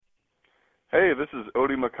Hey, this is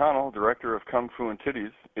Odie McConnell, director of Kung Fu and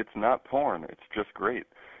Titties. It's not porn, it's just great.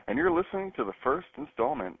 And you're listening to the first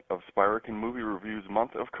installment of Spiraken Movie Review's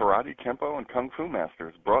month of Karate, Kempo, and Kung Fu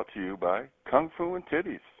Masters, brought to you by Kung Fu and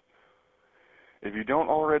Titties. If you don't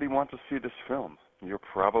already want to see this film, you're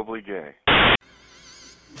probably gay.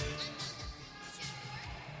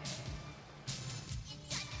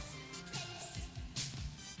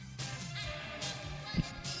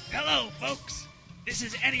 Hello, folks. This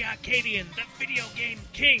is Eddie Arcadian, the video game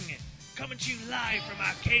king, coming to you live from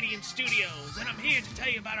Arcadian Studios, and I'm here to tell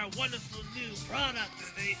you about our wonderful new product.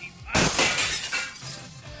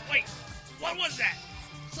 Wait, what was that?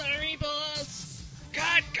 Sorry, boss.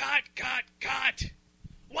 Cut!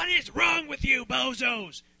 What is wrong with you,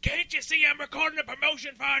 bozos? Can't you see I'm recording a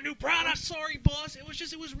promotion for our new product? I'm sorry, boss. It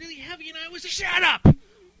was really heavy, and I was just... Shut up!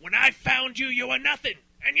 When I found you, you were nothing,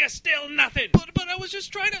 and you're still nothing. But I was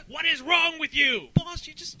just trying to... What is wrong with you? Boss,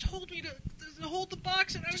 you just told me to hold the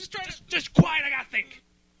box, and I was just trying to... Just quiet, I gotta think.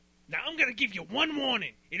 Now, I'm gonna give you one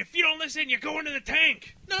warning, and if you don't listen, you're going to the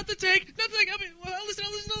tank. Not the tank. I mean, I'll listen.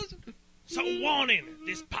 So, warning,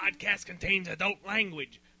 this podcast contains adult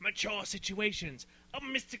language, mature situations, a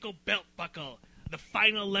mystical belt buckle, the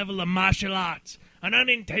final level of martial arts, an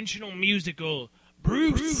unintentional musical,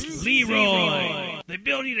 Bruce Leroy, the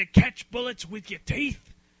ability to catch bullets with your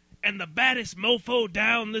teeth, and the baddest mofo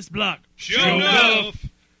down this block. Sure enough.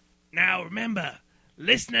 Now, remember,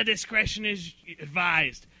 listener discretion is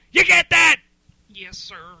advised. You get that? Yes,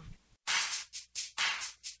 sir.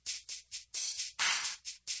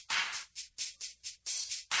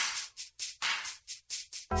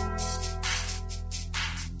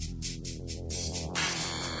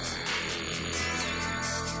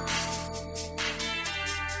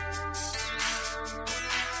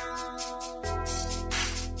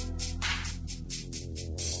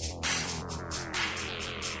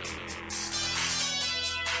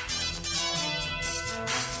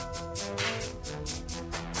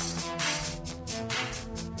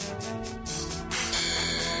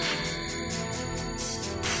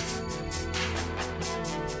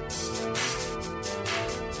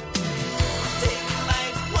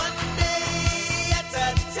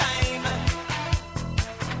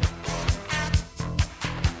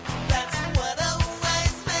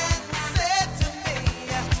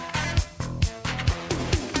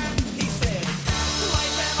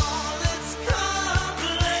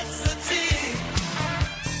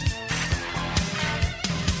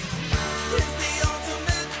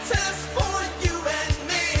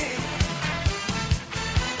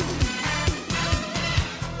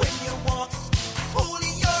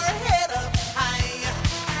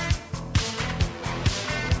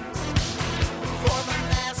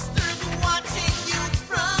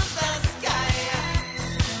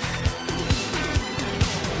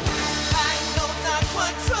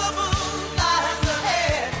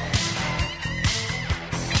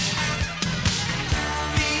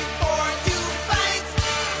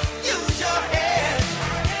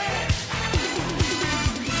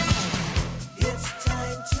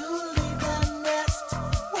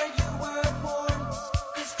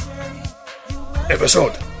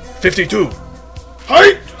 Episode 52.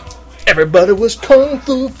 Hi! Everybody was kung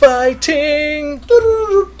fu fighting.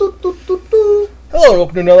 Hello, and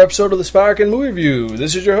welcome to another episode of the Spiraken Movie Review.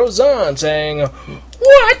 This is your host Zahn saying,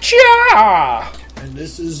 Watcha! And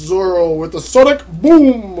this is Zorro with the Sonic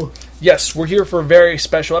Boom! Yes, we're here for a very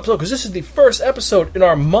special episode because this is the first episode in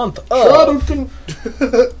our month of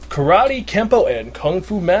Karate, Kempo, and Kung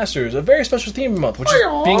Fu Masters. A very special theme month, which is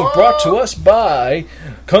being brought to us by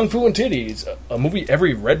Kung Fu and Titties, a movie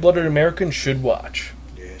every red-blooded American should watch.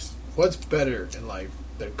 Yes. What's better in life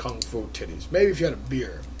than Kung Fu Titties? Maybe if you had a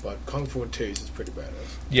beer, but Kung Fu and Titties is pretty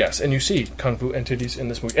badass. Yes, and you see Kung Fu and Titties in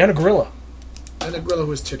this movie. And a gorilla. And a gorilla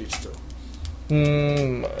who has titties, too.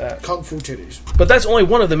 Kung Fu Titties. But that's only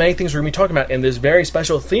one of the many things we're going to be talking about in this very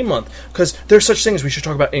special theme month, because there's such things we should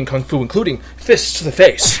talk about in Kung Fu, including fists to the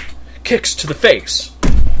face, kicks to the face,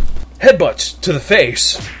 headbutts to the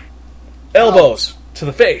face, elbows to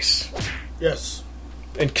the face, Yes.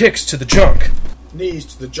 and kicks to the junk, Knees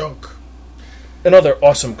to the junk. and other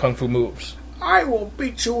awesome Kung Fu moves. I will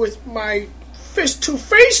beat you with my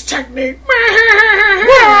fist-to-face technique.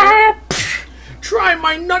 Try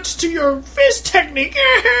my nuts to your fist technique.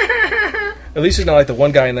 At least he's not like the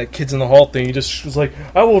one guy in that Kids in the Hall thing. He just was like,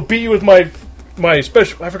 I will beat you with my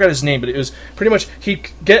special... I forgot his name, but it was pretty much... He'd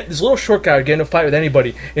get... This little short guy would get in a fight with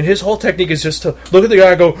anybody, and his whole technique is just to look at the guy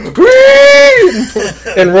and go,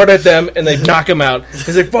 and run at them, and they knock him out.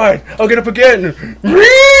 He's like, fine, I'll get up again.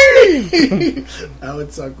 That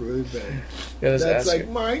would suck really bad. Yeah, That's like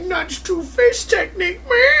my nuts to fist technique.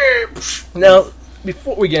 Now,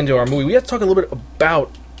 before we get into our movie, we have to talk a little bit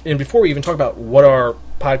about, and before we even talk about what our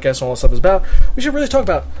podcast and all this stuff is about, we should really talk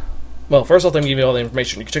about, well, first off, let me give you all the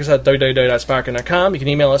information. You can check us out at www.spirekin.com. You can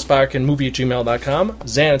email us, spirekinmovie@gmail.com,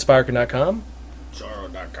 zan@spirekin.com.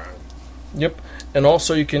 Zorro.com. Yep. And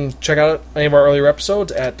also, you can check out any of our earlier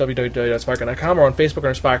episodes at www.spirekin.com or on Facebook on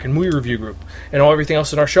our Spirekin Movie Review group, and everything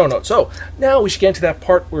else in our show notes. So, now we should get into that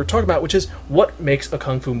part we were talking about, which is what makes a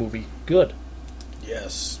Kung Fu movie good.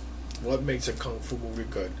 Yes. What makes a Kung Fu movie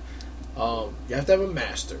good? You have to have a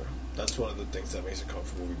master. That's one of the things that makes a Kung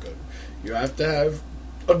Fu movie good. You have to have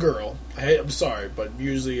a girl. I'm sorry, but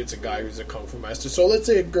usually it's a guy who's a Kung Fu master. So let's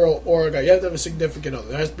say a girl or a guy. You have to have a significant other.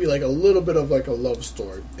 There has to be like a little bit of like a love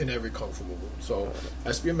story in every Kung Fu movie. So it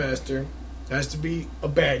has to be a master. It has to be a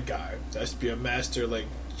bad guy. It has to be a master like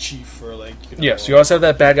chief or like, you know. Yes, you also have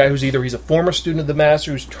that bad guy who's either he's a former student of the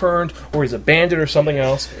master who's turned, or he's a bandit or something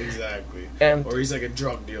else. Exactly. And or he's like a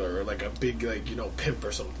drug dealer or like a big like, you know, pimp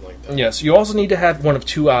or something like that. yes, you also need to have one of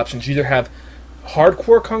two options. You either have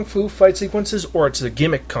hardcore kung fu fight sequences, or it's a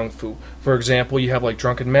gimmick kung fu. For example, you have like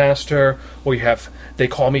Drunken Master, or you have They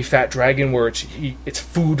Call Me Fat Dragon, where it's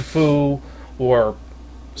food fu, or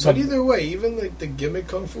but either way, even like the gimmick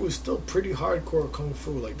kung fu is still pretty hardcore kung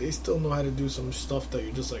fu. Like they still know how to do some stuff that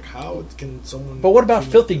you're just like, how can someone? But what about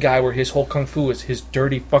Filthy Guy, where his whole kung fu is his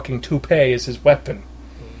dirty fucking toupee is his weapon?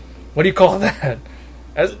 What do you call that?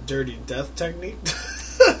 As a dirty death technique.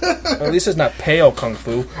 At least it's not pale kung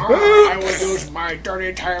fu. I will use my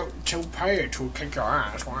dirty toupee to kick your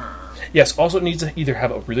ass. Yes, also it needs to either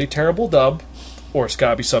have a really terrible dub, or it's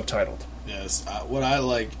gotta be subtitled. Yes, what I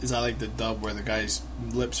like is I like the dub where the guy's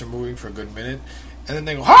lips are moving for a good minute, and then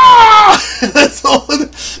they go, "Ah!" That's all.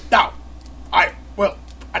 Now, I will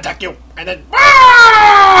attack you, and then,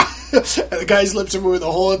 "Ah!" And the guy's lips are moving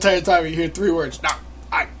the whole entire time. You hear three words. Now,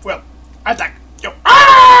 I will attack you.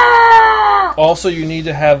 Ah! Also, you need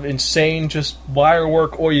to have insane just wire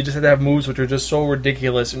work, or you just have to have moves which are just so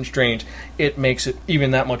ridiculous and strange. It makes it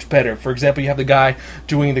even that much better. For example, you have the guy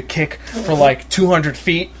doing the kick for like 200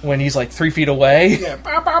 feet when he's like 3 feet away. Yeah.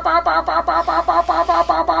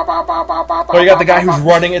 Or you got the guy who's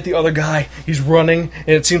running at the other guy. He's running, and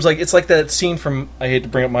it seems like it's like that scene from, I hate to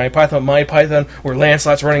bring up Monty Python, where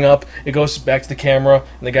Lancelot's running up. It goes back to the camera,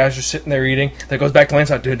 and the guy's just sitting there eating. Then it goes back to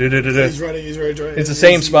Lancelot. He's running. It's the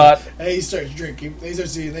same spot. And he starts drinking. Then he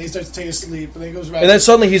starts eating. Then he starts taking a sleep. And then he goes back. And then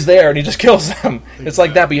suddenly he's there, and he just kills them. It's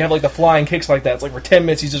like that, but you have like the flying kicks like that. It's like for 10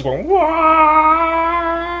 minutes he's just going,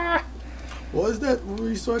 Wah! What was that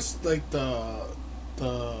movie you watched? Like I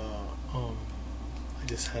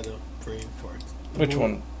just had a brain fart. Which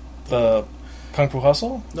one? The Kung Fu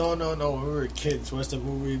Hustle? No. When we were kids, what's the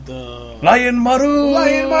movie? The Lion Maru!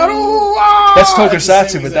 Ah! That's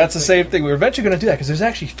Tokusatsu, but that's the same thing. We're eventually going to do that because there's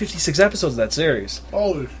actually 56 episodes of that series.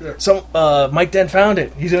 Holy shit! So Mike Dent found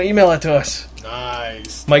it. He's going to email it to us.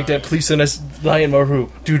 Nice. Mike Dent, please send us Lion Maru.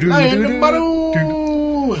 Lion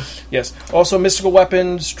Maru! Yes. Also, mystical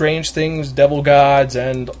weapons, strange things, devil gods,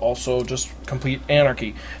 and also just complete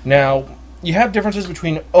anarchy. Now, you have differences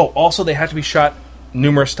between... also they have to be shot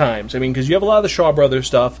numerous times. I mean, because you have a lot of the Shaw Brothers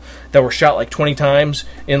stuff that were shot like 20 times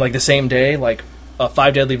in like the same day, like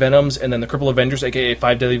Five Deadly Venoms and then the Cripple Avengers, a.k.a.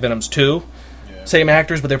 Five Deadly Venoms 2. Yeah. Same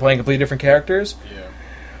actors, but they're playing completely different characters. Yeah.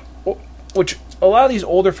 Which, a lot of these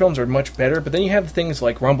older films are much better, but then you have things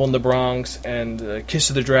like Rumble in the Bronx and Kiss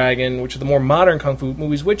of the Dragon, which are the more modern Kung Fu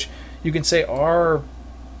movies, which you can say are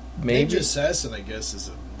maybe... Ninja Assassin, I guess, is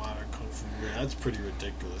a modern Kung Fu movie. That's pretty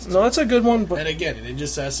ridiculous. No, that's a good one, but... And again, in Ninja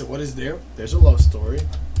Assassin, what is there? There's a love story.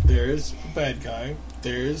 There's a bad guy.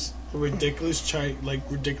 There's a ridiculous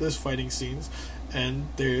ridiculous fighting scenes. And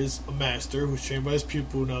there's a master who's trained by his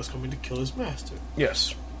pupil who now is coming to kill his master.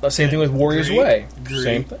 Yes. Same thing with Warrior's Way.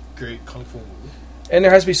 Same thing. Great Kung Fu movie. And there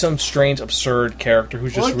has to be some strange, absurd character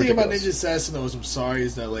who's just ridiculous. One thing about Ninja Assassin, though, is I'm sorry,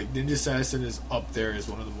 is that like Ninja Assassin is up there as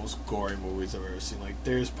one of the most gory movies I've ever seen. Like,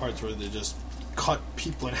 there's parts where they just cut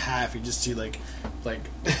people in half. You just see like.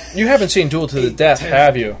 You haven't seen Duel to the Death,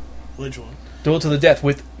 have you? Which one? Duel to the Death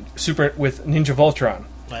with Ninja Voltron.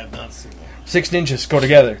 I have not seen that. 6 ninjas go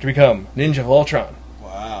together to become Ninja Voltron.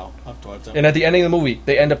 Wow, I have to watch that. And at the ending of the movie,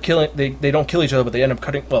 they end up killing. They don't kill each other, but they end up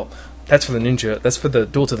cutting. Well, that's for the ninja. That's for the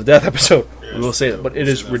Duel to the Death episode. Yes, we will say that, but it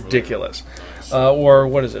is ridiculous. Nice. Or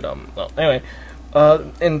what is it? Anyway,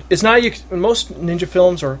 and it's not. Most ninja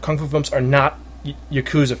films or kung fu films are not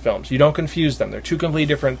Yakuza films. You don't confuse them. They're two completely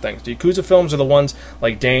different things. The Yakuza films are the ones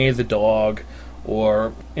like Danny the Dog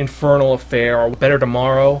or Infernal Affair or Better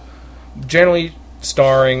Tomorrow, generally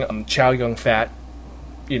starring Chow Yun-fat.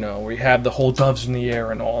 You know, where you have the whole doves in the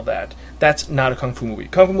air and all that. That's not a kung fu movie.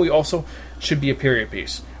 Kung fu movie also should be a period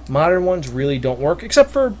piece. Modern ones really don't work,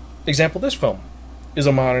 except for example, this film is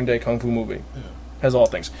a modern-day kung fu movie. Yeah. Has all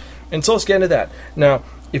things. And so let's get into that. Now,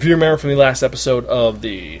 if you remember from the last episode of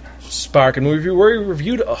the Spark Movie Review, where we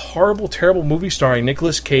reviewed a horrible, terrible movie starring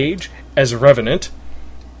Nicolas Cage as Revenant,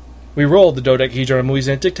 we rolled the dodecahedron movies,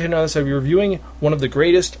 and it dictated on us that we're reviewing one of the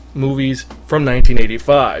greatest movies from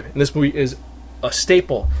 1985. And this movie is a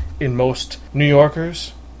staple in most New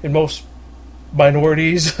Yorkers, in most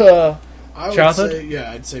minorities' I would childhood. say,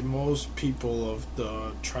 I'd say most people of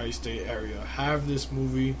the tri-state area have this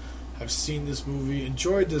movie, have seen this movie,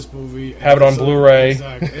 enjoyed this movie. Have it on Blu-ray.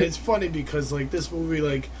 Exactly. And it's funny because, like, this movie,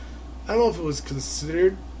 like, I don't know if it was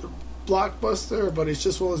considered a blockbuster, but it's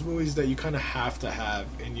just one of those movies that you kind of have to have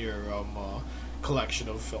in your collection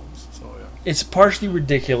of films. So, yeah. It's partially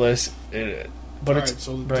ridiculous, but Alright, it's...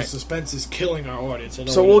 so the right. suspense is killing our audience. I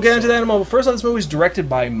know So it we'll is, get into that in a moment. First off, this movie is directed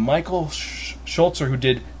by Michael Schultzer, who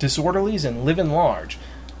did Disorderlies and Living Large.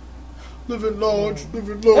 Living large.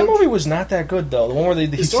 That movie was not that good, though. The one where he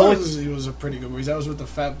He was a pretty good movie. That was with the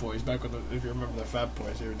Fat Boys, back when if you remember the Fat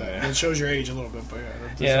Boys. It shows your age a little bit, but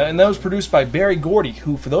yeah, and that was produced by Barry Gordy,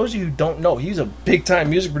 who, for those of you who don't know, he's a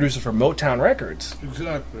big-time music producer for Motown Records.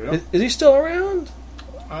 Exactly. Yep. Is he still around?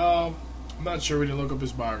 I'm not sure. We didn't look up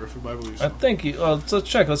his biography, but I believe so. I think let's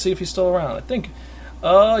check. Let's see if he's still around. I think,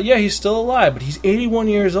 yeah, he's still alive, but he's 81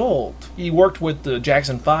 years old. He worked with the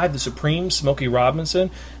Jackson 5, the Supremes, Smokey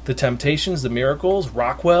Robinson, the Temptations, the Miracles,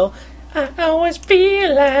 Rockwell. I always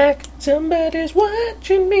feel like somebody's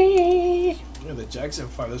watching me. Yeah, the Jackson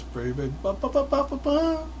 5, that's pretty big.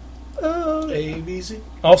 ABC.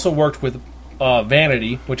 Also worked with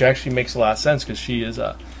Vanity, which actually makes a lot of sense because she is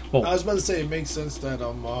I was about to say it makes sense that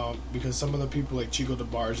because some of the people like Chico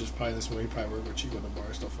DeBarge is probably in this movie. He probably worked with Chico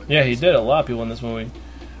DeBarge, stuff like that. Yeah, he did. A lot of people in this movie.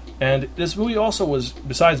 And this movie also was,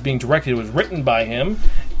 besides being directed, it was written by him.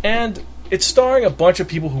 And it's starring a bunch of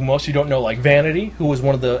people who most of you don't know, like Vanity, who was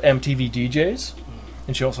one of the MTV DJs.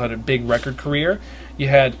 And she also had a big record career. You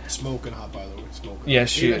had... Smoking hot, by the way. Smoking. Yes,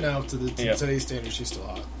 she... Even now, to today's standards, she's still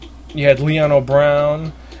hot. You had Leon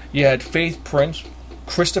O'Brown. You had Faith Prince,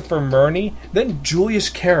 Christopher Murney, then Julius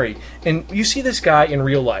Carey. And you see this guy in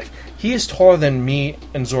real life. He is taller than me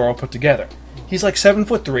and Zorro put together. He's like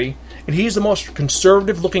 7'3", and he's the most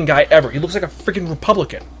conservative-looking guy ever. He looks like a freaking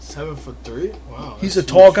Republican. 7'3"? Wow. He's a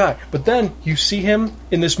tall guy. But then you see him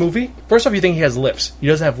in this movie. First off, you think he has lifts. He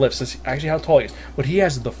doesn't have lifts. That's actually how tall he is. But he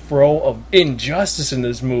has the fro of Injustice in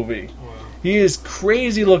this movie. He is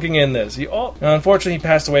crazy looking in this. Now, unfortunately, he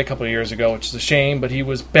passed away a couple of years ago, which is a shame, but he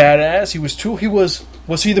was badass.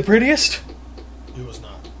 Was he the prettiest? He was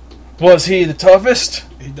not. Was he the toughest?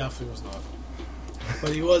 He definitely was not.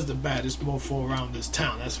 But he was the baddest mofo around this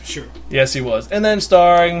town, that's for sure. Yes, he was. And then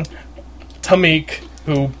starring Tamik,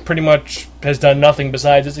 who pretty much has done nothing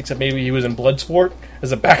besides this, except maybe he was in Bloodsport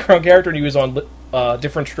as a background character, and he was on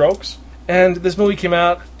Different Strokes. And this movie came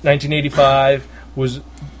out 1985, was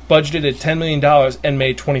budgeted at $10 million and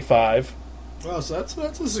made $25. Well, so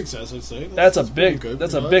that's a success, I'd say. That's a pretty big good.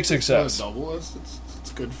 that's a big success. That's a double.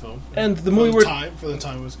 It's a good film. And the movie for the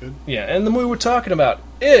time it was good. Yeah, and the movie we're talking about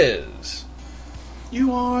is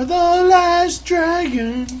You Are the Last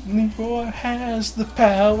Dragon. Leroy has the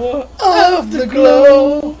power of the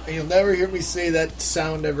glow. And you'll never hear me say that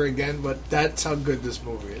sound ever again, but that's how good this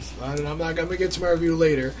movie is. And I'm not gonna get to my review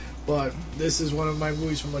later, but this is one of my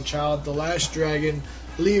movies from a child. The Last Dragon.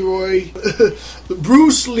 Leroy,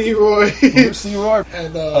 Bruce Leroy,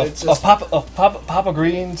 and it's just Papa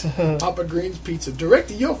Green's Papa Green's Pizza.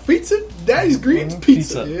 Directed your pizza, Daddy's Green's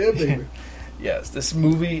Pizza. Yeah, baby. Yes, this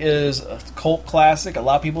movie is a cult classic. A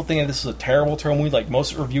lot of people think this is a terrible movie. Like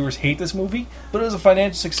most reviewers hate this movie, but it was a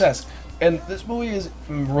financial success. And this movie is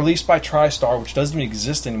released by TriStar, which doesn't even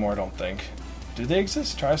exist anymore. I don't think. Do they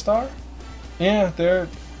exist? TriStar? Yeah, they're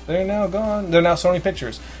now gone. They're now Sony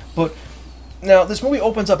Pictures, but. Now, this movie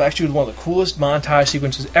opens up actually with one of the coolest montage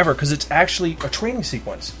sequences ever, because it's actually a training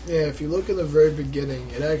sequence. Yeah, if you look at the very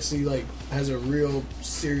beginning, it actually has a real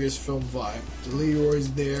serious film vibe. The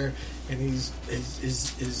Leroy's there, and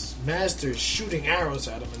his master's shooting arrows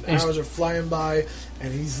at him, and the arrows are flying by,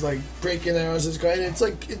 and he's breaking arrows. And it's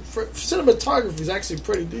for cinematography, is actually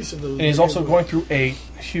pretty decent. And he's also going through a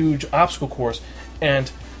huge obstacle course,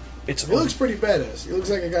 and he looks pretty badass. He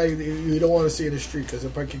looks like a guy you don't want to see in the street because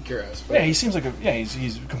he'll probably kick your ass. But yeah, he seems like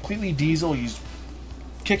he's completely diesel. He's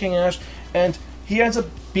kicking ass, and he ends up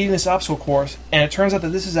beating this obstacle course. And it turns out that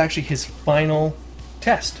this is actually his final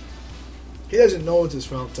test. He doesn't know it's his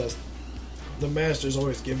final test. The masters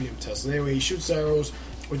always give him tests. And anyway, he shoots arrows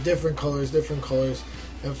with different colors,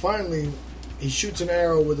 and finally he shoots an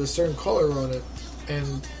arrow with a certain color on it,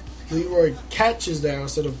 and Leroy catches the arrow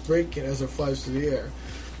instead of breaking it as it flies through the air.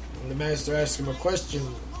 And the master asks him a question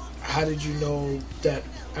how did you know that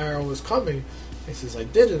arrow was coming? He says, I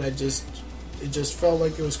didn't. It just felt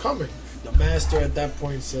like it was coming. The master at that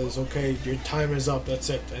point says, okay, your time is up, that's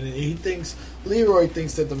it. And Leroy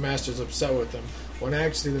thinks that the master's upset with him, when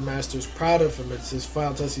actually the master's proud of him. It's his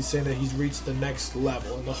final test. He's saying that he's reached the next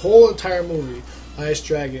level. And the whole entire movie, Last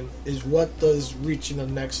Dragon, is what does reaching the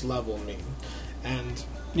next level mean? And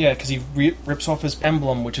yeah, because he rips off his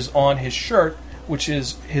emblem, which is on his shirt, which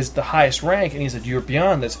is the highest rank, and he said, you're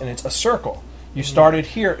beyond this, and it's a circle. You started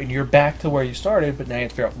here, and you're back to where you started, but now you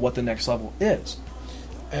have to figure out what the next level is.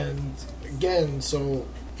 And again, so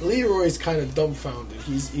Leroy's kind of dumbfounded.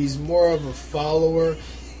 He's more of a follower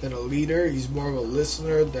than a leader. He's more of a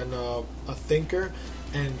listener than a thinker.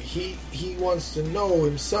 And he wants to know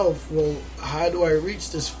himself, well, how do I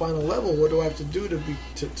reach this final level? What do I have to do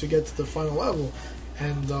to get to the final level?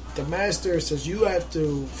 And the master says, you have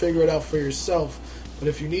to figure it out for yourself. But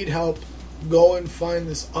if you need help, go and find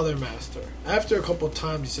this other master. After a couple of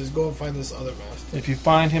times, he says, go and find this other master. If you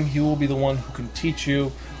find him, he will be the one who can teach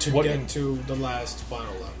you to get to the last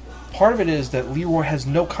final level. Part of it is that Leroy has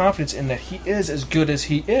no confidence in that he is as good as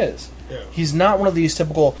he is. Yeah. He's not one of these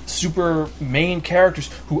typical super main characters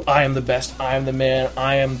who, I am the best, I am the man,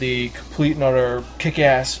 I am the complete and utter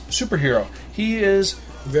kick-ass superhero. He is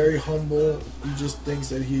very humble. He just thinks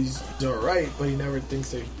that he's alright, but he never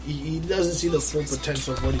thinks that he doesn't see the full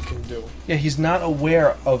potential of what he can do. Yeah, he's not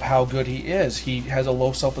aware of how good he is. He has a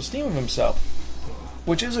low self-esteem of himself,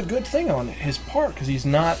 which is a good thing on his part, because he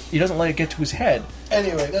doesn't let it get to his head.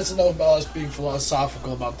 Anyway, that's enough about us being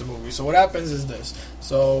philosophical about the movie. So what happens is this.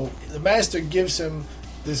 So the master gives him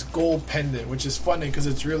this gold pendant, which is funny because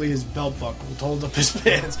it's really his belt buckle to hold up his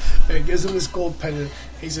pants. And he gives him this gold pendant.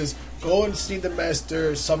 He says, go and see the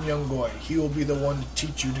master, Sum Young Goy. He will be the one to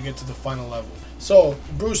teach you to get to the final level. So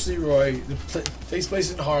Bruce Leroy takes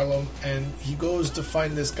place in Harlem, and he goes to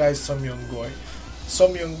find this guy, Sum Young Goy.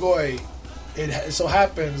 Sum Young Goy, it so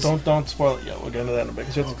happens... Don't spoil it yet. We'll get into that in a bit,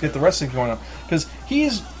 because you have to get the rest of it going on. Because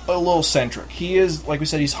he's a little eccentric. He is, like we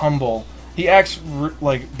said, he's humble. He acts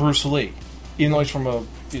like Bruce Lee. Even though he's from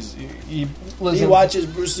he watches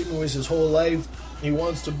Bruce Lee movies his whole life. He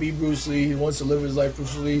wants to be Bruce Lee. He wants to live his life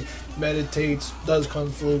Bruce Lee. Meditates, does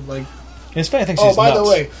kung fu. Like, his family thinks he's by nuts. the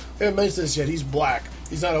way, I haven't mentioned this yet. He's black.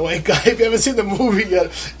 He's not a white guy. If you haven't seen the movie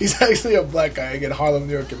yet, he's actually a black guy. Again, Harlem,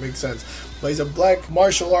 New York, it makes sense. But he's a black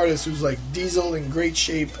martial artist who's like Diesel in great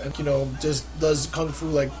shape and, just does kung fu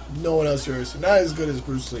like no one else yours. Not as good as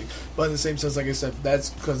Bruce Lee. But in the same sense, like I said, that's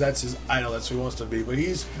because that's his idol. That's who he wants to be. But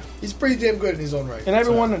he's pretty damn good in his own right. And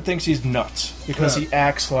everyone thinks he's nuts because he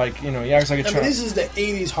acts like, he acts like a child. This is the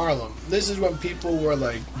 80s Harlem. This is when people were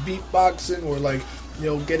like beatboxing or like,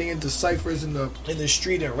 getting into ciphers in the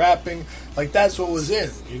street and rapping. Like, that's what was in,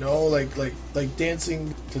 like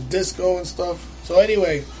dancing to disco and stuff. So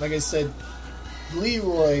anyway, like I said,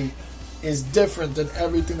 Leroy is different than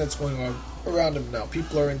everything that's going on around him now.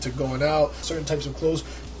 People are into going out, certain types of clothes.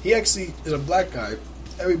 He actually is a black guy.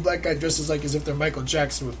 Every black guy dresses like as if they're Michael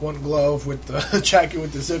Jackson, with one glove, with the jacket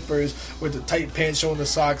with the zippers, with the tight pants showing the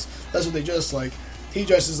socks. That's what they dress like. He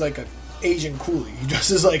dresses like an Asian coolie. He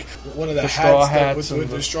dresses like one of the hats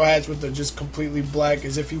with the straw hats with the just completely black,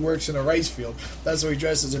 as if he works in a rice field. That's what he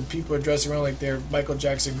dresses, and people are dressing around like they're Michael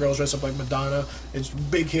Jackson. Girls dress up like Madonna. It's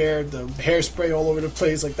big hair, the hairspray all over the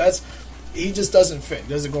place. Like, he just doesn't fit. He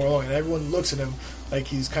doesn't go along, and everyone looks at him like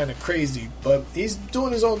he's kind of crazy, but he's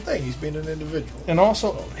doing his own thing. He's being an individual. And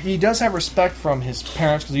also, he does have respect from his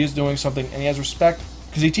parents because he is doing something, and he has respect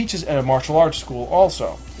because he teaches at a martial arts school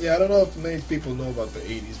also. Yeah, I don't know if many people know about the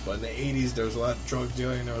 80s, but in the 80s there was a lot of drug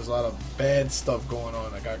dealing, there was a lot of bad stuff going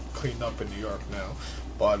on that got cleaned up in New York now.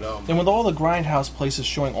 But and with all the grindhouse places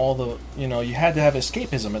showing all the, you had to have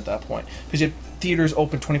escapism at that point. Because you had theaters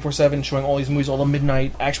open 24/7 showing all these movies, all the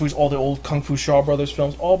midnight action movies, all the old Kung Fu Shaw Brothers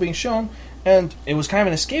films, all being shown. And it was kind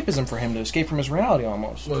of an escapism for him to escape from his reality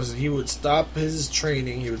almost. He would stop his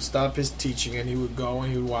training, he would stop his teaching, and he would go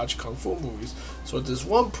and he would watch Kung Fu movies. So at this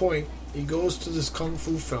one point, he goes to this Kung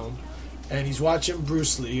Fu film, and he's watching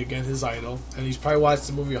Bruce Lee, again his idol, and he's probably watched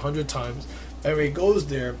the movie 100 times. And when he goes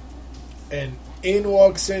there, and in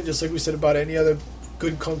walks in, just like we said about any other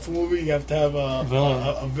good Kung Fu movie, you have to have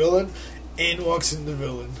a villain. In walks in the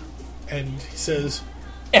villain, and he says,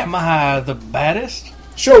 "Am I the baddest?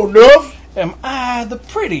 Sure enough. Am I the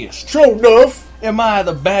prettiest? Sure enough. Am I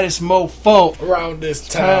the baddest mofo around this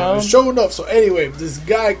town? Sure enough." So anyway, this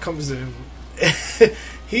guy comes in.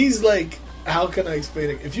 He's like, how can I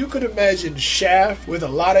explain it? If you could imagine Shaft with a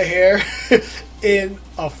lot of hair in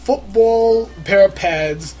a football pair of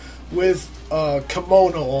pads with a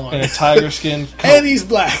kimono on. And a tiger skin coat. And he's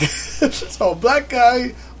black. So a black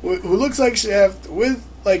guy who looks like Shaft with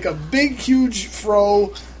like a big, huge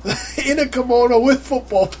fro in a kimono with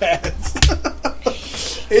football pads.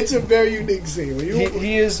 It's a very unique scene.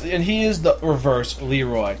 He is the reverse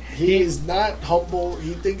Leroy. He is not humble.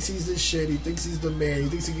 He thinks he's the shit. He thinks he's the man. He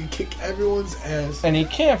thinks he can kick everyone's ass. And he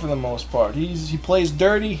can for the most part. He plays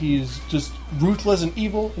dirty. He's just ruthless and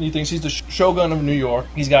evil. And he thinks he's the shogun of New York.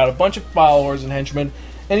 He's got a bunch of followers and henchmen.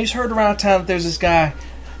 And he's heard around town that there's this guy,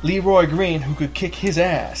 Leroy Green, who could kick his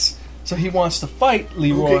ass. So he wants to fight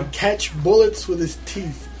Leroy. Who can catch bullets with his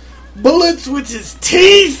teeth. Bullets with his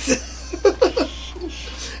teeth!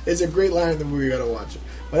 It's a great line in the movie. You gotta watch it.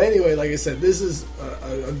 But anyway, like I said, this is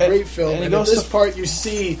a great film. And in this part, you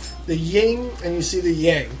see the yin and you see the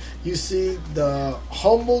yang. You see the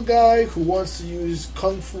humble guy who wants to use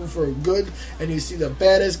kung fu for good, and you see the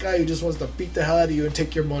badass guy who just wants to beat the hell out of you and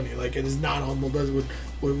take your money. Like, it is not humble.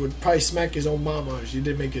 Would probably smack his own mama if she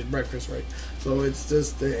didn't make his breakfast right. So it's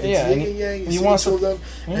just yin and yang. You see two of them,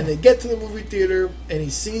 and they get to the movie theater, and he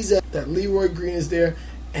sees that Leroy Green is there,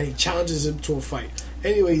 and he challenges him to a fight.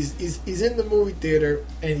 Anyway, he's in the movie theater,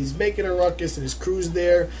 and he's making a ruckus, and his crew's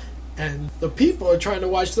there, and the people are trying to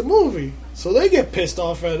watch the movie. So they get pissed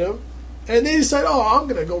off at him, and they decide, I'm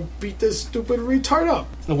going to go beat this stupid retard up.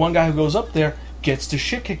 The one guy who goes up there gets the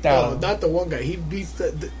shit kicked out of him. Not the one guy. He beats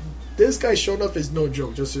this guy showing up is no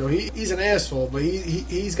joke. Just so you know, he's an asshole, but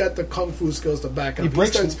he's got the kung fu skills to back up.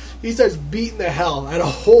 He starts beating the hell out of a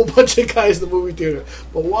whole bunch of guys in the movie theater.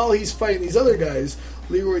 But while he's fighting these other guys,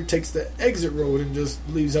 Leroy takes the exit road and just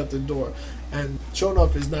leaves out the door. And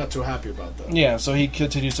Shonuff is not too happy about that. Yeah, so he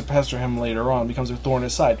continues to pester him later on, becomes a thorn in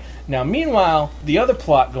his side. Now, meanwhile, the other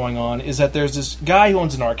plot going on is that there's this guy who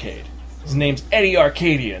owns an arcade. His name's Eddie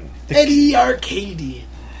Arcadian. Eddie Arcadian.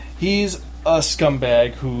 He's a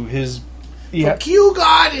scumbag who from Kew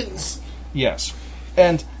Gardens. Yes.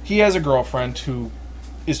 And he has a girlfriend who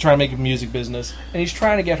is trying to make a music business, and he's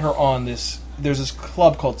trying to get her on this. There's this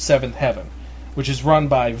club called Seventh Heaven, which is run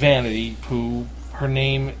by Vanity, who her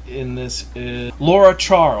name in this is Laura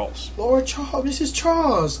Charles. Laura Charles, Mrs.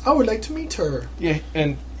 Charles. I would like to meet her. Yeah,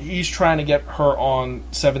 and he's trying to get her on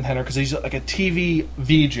Seventh Heaven because he's like a TV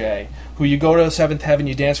VJ who you go to Seventh Heaven,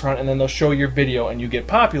 you dance around, and then they'll show your video and you get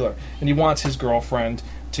popular. And he wants his girlfriend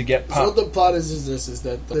to get popular. So the plot is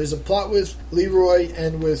that there's a plot with Leroy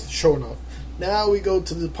and with Shonuff. Now we go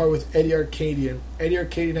to the part with Eddie Arcadian. Eddie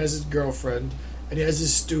Arcadian has his girlfriend, and he has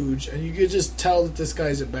his stooge, and you can just tell that this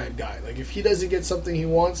guy's a bad guy. Like, if he doesn't get something he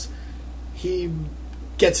wants, he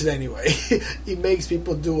gets it anyway. He makes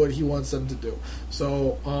people do what he wants them to do.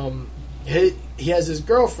 So, he has his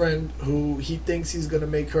girlfriend who he thinks he's going to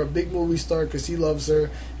make her a big movie star because he loves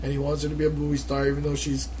her, and he wants her to be a movie star, even though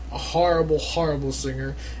she's a horrible, horrible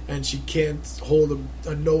singer, and she can't hold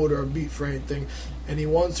a note or a beat for anything, and he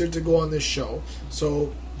wants her to go on this show.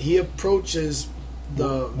 So, he approaches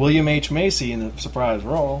William H. Macy in the surprise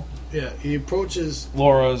role. Yeah, he approaches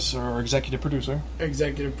Laura's her executive producer,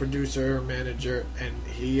 or manager, and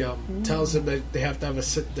he tells him that they have to have a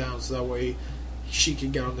sit down so that way she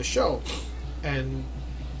can get on the show. And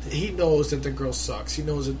he knows that the girl sucks. He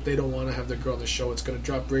knows that they don't want to have the girl on the show. It's going to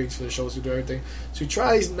drop ratings for the shows to do everything. So he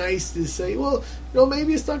tries nice to say, well,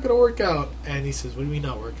 maybe it's not going to work out. And he says, what do you mean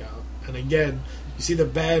not work out? And again, you see the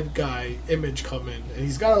bad guy image come in, and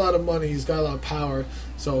he's got a lot of money, he's got a lot of power,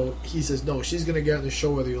 so he says, no, she's going to get on the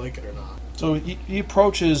show whether you like it or not. So he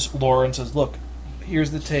approaches Laura and says, look,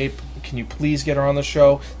 here's the tape, can you please get her on the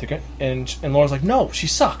show? And Laura's like, no, she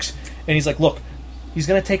sucks. And he's like, look, he's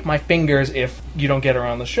going to take my fingers if you don't get her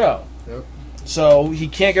on the show. Yep. So he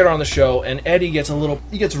can't get her on the show, and Eddie gets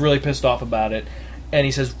really pissed off about it, and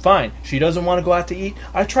he says, fine, she doesn't want to go out to eat,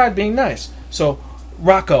 I tried being nice. So,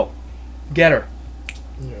 Rocco, get her.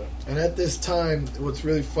 Yeah. And at this time, what's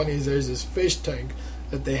really funny is there's this fish tank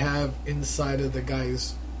that they have inside of the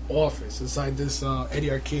guy's office, inside this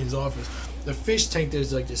Eddie Arcadian's office. The fish tank,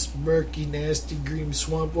 there's like this murky, nasty, green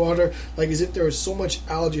swamp water, like as if there was so much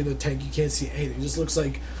algae in the tank you can't see anything. It just looks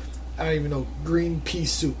like, I don't even know, green pea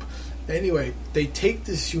soup. Anyway, they take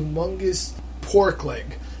this humongous pork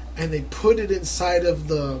leg and they put it inside of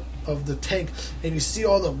the tank, and you see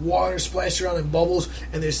all the water splash around in bubbles,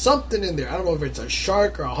 and there's something in there. I don't know if it's a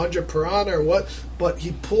shark or 100 piranha or what, but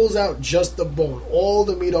he pulls out just the bone. All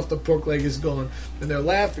the meat off the pork leg is gone, and they're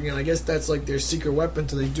laughing, and I guess that's like their secret weapon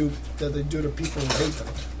that they do to people who hate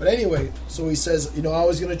them. But anyway, so he says, I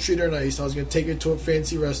was going to treat her nice. I was going to take her to a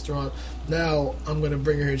fancy restaurant. Now I'm going to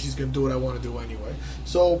bring her here, and she's going to do what I want to do anyway.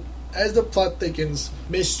 So as the plot thickens,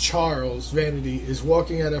 Miss Charles, Vanity, is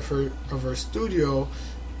walking out of her studio,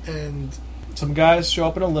 and some guys show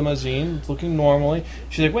up in a limousine looking normally.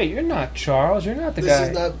 She's like, wait, you're not Charles. You're not the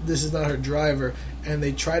guy. This is not her driver. And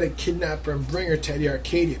they try to kidnap her and bring her to Eddie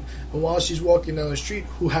Arcadian. And while she's walking down the street,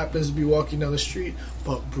 who happens to be walking down the street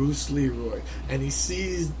but Bruce Leroy? And he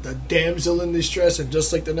sees the damsel in distress, and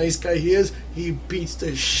just like the nice guy he is, he beats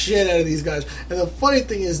the shit out of these guys. And the funny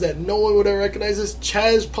thing is that no one would ever recognize this.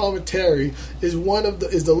 Chaz Palminteri is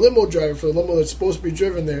the limo driver for the limo that's supposed to be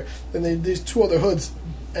driven there. And these two other hoods.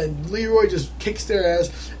 And Leroy just kicks their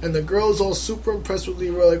ass, and the girl's all super impressed with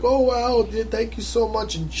Leroy, like, oh wow, thank you so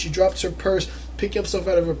much. And she drops her purse, picking up stuff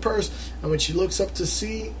out of her purse, and when she looks up to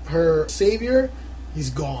see her savior, he's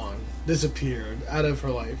gone, disappeared out of her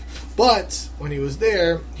life. But when he was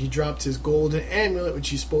there, he dropped his golden amulet, which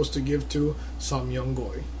he's supposed to give to some young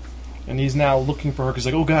boy. And he's now looking for her because,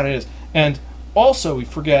 like, oh god, it is. And also, we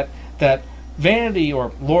forget that Vanity,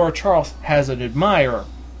 or Laura Charles, has an admirer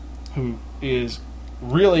who is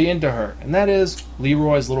really into her, and that is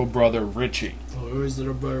Leroy's little brother Richie. Leroy's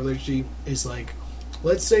little brother Richie is like,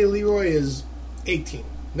 let's say Leroy is 18,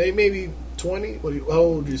 maybe 20. How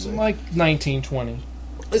old would you say? Like 19, 20.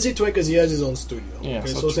 Let's say 20 because he has his own studio. Yeah, okay,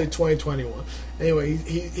 so let's say 20, 21. Anyway,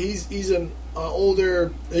 he's an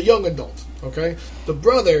a young adult. Okay, the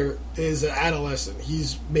brother is an adolescent.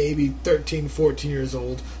 He's maybe 13, 14 years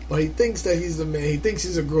old, but he thinks that he's the man. He thinks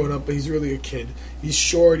he's a grown up, but he's really a kid. He's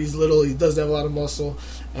short. He's little. He doesn't have a lot of muscle,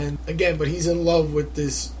 and again, but he's in love with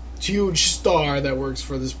this huge star that works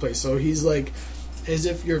for this place. So he's like, as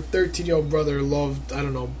if your 13-year-old brother loved, I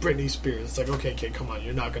don't know, Britney Spears. It's like, okay, kid, come on,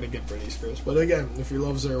 you're not going to get Britney Spears. But again, if he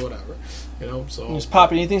loves her, whatever. So... He's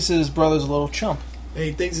popping. He thinks his brother's a little chump. And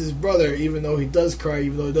he thinks his brother, even though he does cry,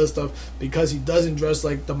 even though he does stuff, because he doesn't dress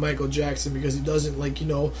like the Michael Jackson, because he doesn't,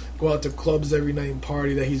 go out to clubs every night and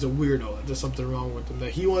party, that he's a weirdo, that there's something wrong with him.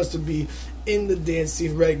 That he wants to be in the dance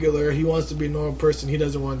scene regular, he wants to be a normal person, he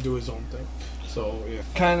doesn't want to do his own thing. So, yeah.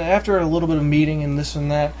 Kind of, after a little bit of meeting and this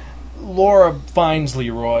and that, Laura finds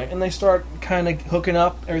Leroy, and they start kind of hooking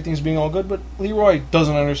up. Everything's being all good, but Leroy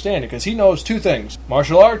doesn't understand it, because he knows two things: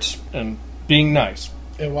 martial arts and being nice.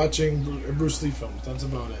 And watching Bruce Lee films. That's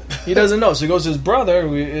about it. He doesn't know, so he goes to his brother.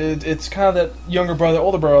 It's kind of that younger brother,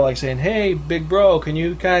 older brother, like saying, hey, big bro, can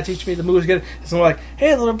you kind of teach me the moves? It's like,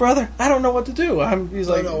 hey, little brother, I don't know what to do. He's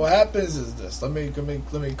like, no, what happens is this. Let me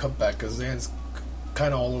cut back, because Zan's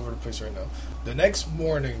kind of all over the place right now. The next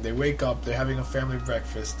morning, they wake up, they're having a family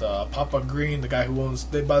breakfast. Papa Green, the guy who owns,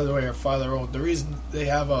 by the way, her father owned, the reason they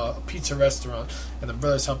have a pizza restaurant, and the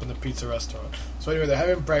brother's helping the pizza restaurant. So anyway, they're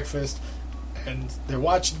having breakfast, and they're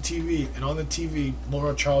watching TV, and on the TV,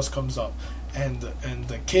 Laura Charles comes up, and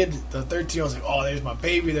the kid, the 13-year-old's like, oh, there's my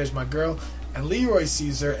baby, there's my girl, and Leroy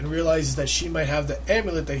sees her and realizes that she might have the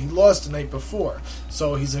amulet that he lost the night before.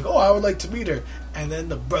 So he's like, oh, I would like to meet her. And then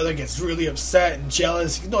the brother gets really upset and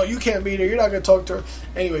jealous. No, you can't meet her. You're not going to talk to her.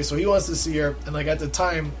 Anyway, so he wants to see her. And at the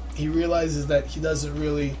time, he realizes that he doesn't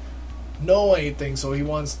really know anything. So he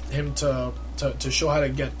wants him to show how to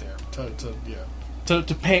get there.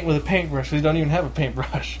 To paint with a paintbrush. He don't even have a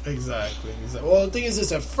paintbrush. Exactly. Well, the thing is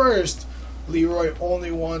this. At first, Leroy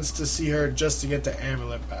only wants to see her just to get the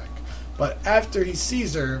amulet back. But after he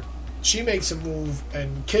sees her, she makes a move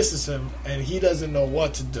and kisses him, and he doesn't know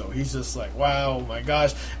what to do. He's just like, wow, oh my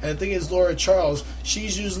gosh. And the thing is, Laura Charles, she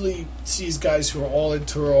usually sees guys who are all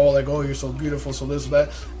into her, all like, oh, you're so beautiful, so this or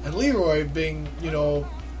that. And Leroy, being,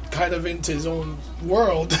 kind of into his own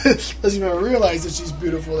world, doesn't even realize that she's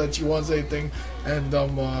beautiful, that she wants anything. And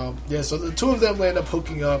so the two of them land up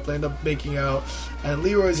hooking up, land up making out, and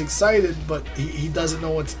Leroy's excited, but he doesn't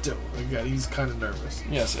know what to do. Again, he's kind of nervous.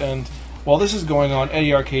 Yes, and while this is going on,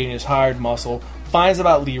 Eddie Arcadian, his hired muscle, finds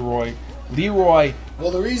about Leroy.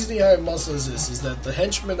 Well, the reason he hired muscle is that the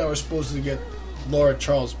henchmen that were supposed to get Laura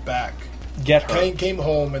Charles back came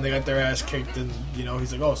home, and they got their ass kicked, and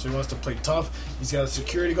he's like, oh, so he wants to play tough. He's got a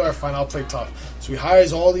security guard. Fine, I'll play tough. So he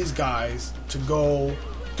hires all these guys to go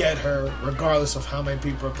get her, regardless of how many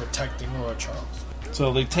people are protecting Laura Charles.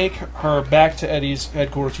 So they take her back to Eddie's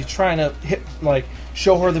headquarters. He's trying to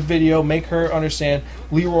show her the video, make her understand.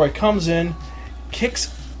 Leroy comes in, kicks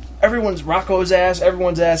Rocco's ass,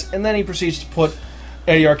 everyone's ass, and then he proceeds to put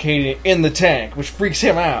Eddie Arcadian in the tank, which freaks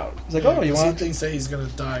him out. He's like, oh, you want? He thinks that he's going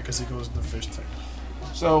to die because he goes in the fish tank.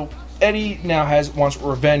 So Eddie now wants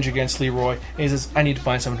revenge against Leroy, and he says, I need to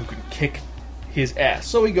find someone who can kick his ass.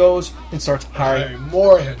 So he goes and starts hiring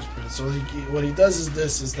more henchmen. So what he does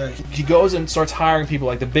is that he goes and starts hiring people,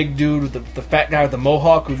 like the big dude with the fat guy with the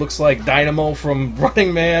mohawk who looks like Dynamo from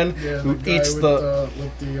Running Man, who eats the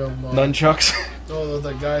nunchucks. Oh,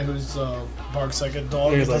 the guy who's barks like a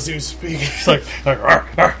dog and doesn't even speak. It's like arr,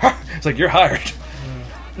 arr, arr. It's like, you're hired.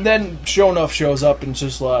 And then Show Enough shows up and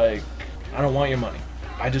just like, I don't want your money.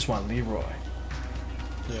 I just want Leroy.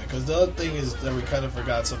 Yeah, because the other thing is that we kind of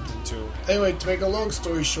forgot something too. Anyway, to make a long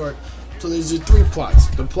story short, so there's 3 plots.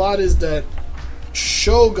 The plot is that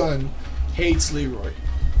Shogun hates Leroy.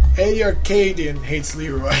 Eddie Arcadian hates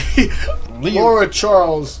Leroy. Laura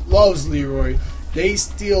Charles loves Leroy. They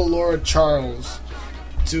steal Laura Charles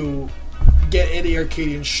to get Eddie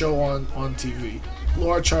Arcadian's show on TV.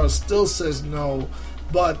 Laura Charles still says no,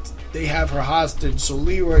 but they have her hostage, so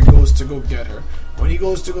Leroy goes to go get her. When he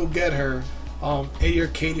goes to go get her, Eddie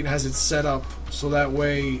Arcadian has it set up so that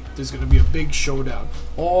way there's going to be a big showdown.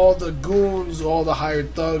 All the goons, all the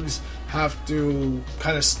hired thugs have to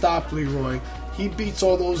kind of stop Leroy. He beats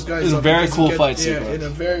all those guys It's up. a very cool fight sequence. Yeah, in a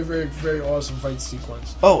very, very, very awesome fight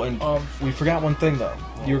sequence. Oh, and we forgot one thing, though.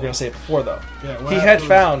 You were going to say it before, though. Yeah, he had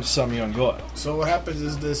found some young boy. So what happens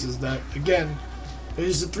is that, again,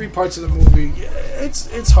 there's the 3 parts of the movie. Yeah,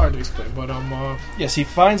 it's hard to explain, but Yes, he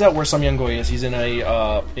finds out where Some Young Goy is. He's in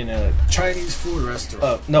a Chinese food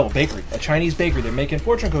restaurant. No, bakery. A Chinese bakery. They're making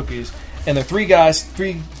fortune cookies, and they're 3 guys,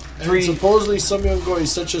 three. And supposedly Some Young Goy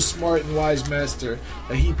is such a smart and wise master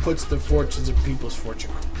that he puts the fortunes in people's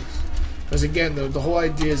fortune cookies. Because again, the whole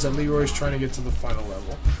idea is that Leroy is trying to get to the final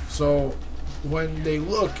level. So when they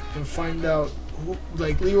look and find out,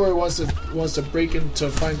 Leroy wants to break in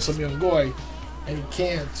to find Some Young Goy, and he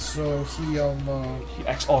can't. So he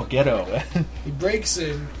acts all ghetto. he breaks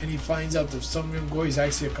in and he finds out that Some Young Goy is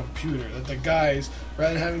actually a computer. That the guys,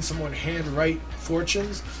 rather than having someone hand write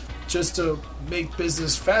fortunes, just to make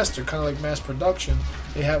business faster, kind of like mass production,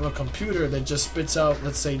 they have a computer that just spits out,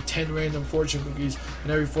 let's say, 10 random fortune cookies,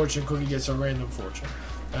 and every fortune cookie gets a random fortune.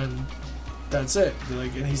 And that's it.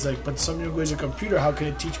 And he's like, but Some Young Goy is a computer, how can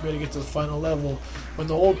it teach me to get to the final level? When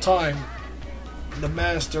the whole time, the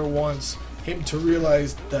master wants him to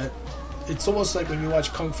realize that it's almost like when you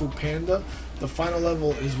watch Kung Fu Panda, the final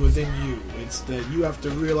level is within you. It's that you have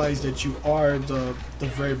to realize that you are the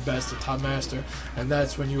very best, the top master, and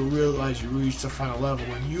that's when you realize you reach the final level,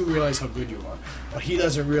 when you realize how good you are. But he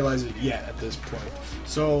doesn't realize it yet at this point.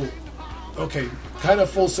 So, okay, kind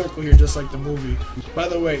of full circle here, just like the movie. By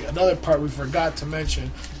the way, another part we forgot to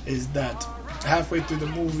mention is that halfway through the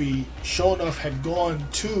movie, Shonuff had gone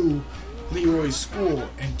to Leroy's school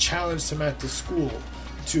and challenged him at the school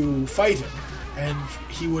to fight him, and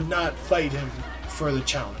he would not fight him for the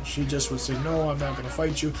challenge. He just would say, no, I'm not going to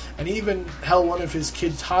fight you, and he even held one of his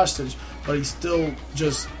kids hostage, but he still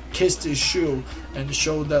just kissed his shoe and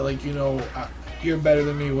showed that, you're better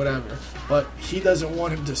than me, whatever. But he doesn't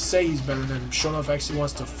want him to say he's better than him. Shonuff actually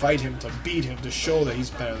wants to fight him, to beat him, to show that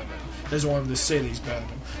he's better than him. He doesn't want him to say that he's better than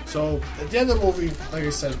him. So at the end of the movie, like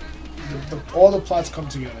I said, all the plots come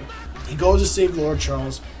together. He goes to save Lord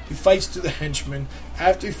Charles. He fights through the henchmen.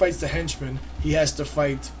 After he fights the henchmen, he has to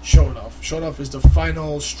fight Shonuff. Shonuff is the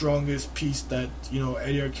final, strongest piece that,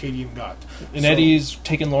 Eddie Arcadian got. And Eddie's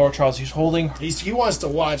taking Laura Charles. He's holding... He wants to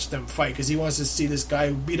watch them fight, because he wants to see this guy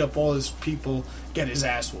who beat up all his people get his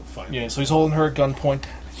ass whooped finally. Yeah, so he's holding her at gunpoint.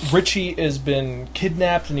 Richie has been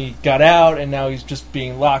kidnapped, and he got out, and now he's just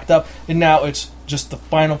being locked up. And now it's just the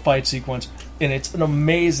final fight sequence. And it's an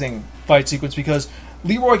amazing fight sequence, because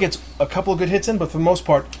Leroy gets a couple of good hits in, but for the most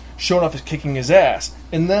part, Shonuff is kicking his ass.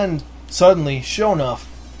 And then, suddenly, Shonuff...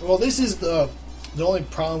 Well, this is the only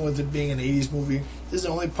problem with it being an 80s movie. This is the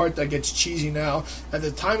only part that gets cheesy now. At the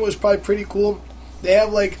time, it was probably pretty cool. They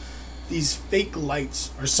have, these fake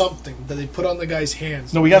lights or something that they put on the guy's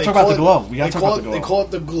hands. No, we gotta talk about the glow. They call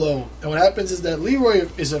it the glow. And what happens is that Leroy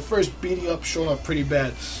is at first beating up Shonuff pretty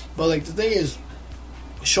bad. But, the thing is,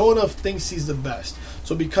 Shonuff thinks he's the best.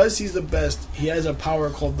 So because he's the best, he has a power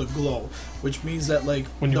called the glow, which means that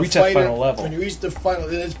when you reach that final level, when you reach the final,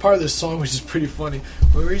 and it's part of the song, which is pretty funny.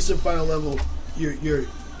 When you reach the final level,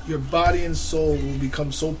 your body and soul will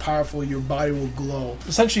become so powerful, your body will glow.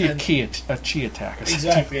 Essentially, a chi attack.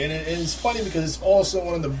 Exactly, and it's funny because it's also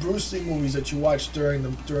one of the Bruce Lee movies that you watch during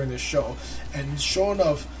the show. And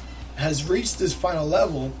Shonuff has reached this final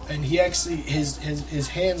level, and he actually his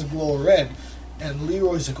hands glow red. And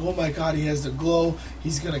Leroy's like, oh my god, he has the glow.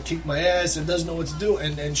 He's going to kick my ass and doesn't know what to do.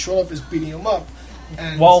 And Shonuff is beating him up.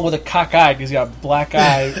 And Wall with a cock eye because he got a black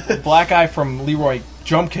eye from Leroy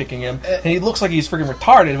jump kicking him. And he looks like he's freaking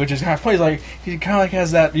retarded, which is kind of funny. He kind of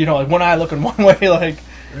has that, one eye looking one way.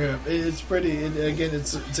 Yeah, it's pretty. Again,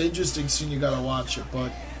 it's an interesting scene. You got to watch it.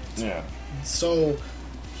 But yeah. So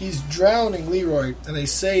he's drowning Leroy, and they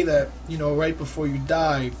say that, right before you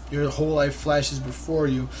die, your whole life flashes before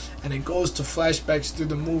you, and it goes to flashbacks through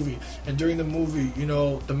the movie. And during the movie,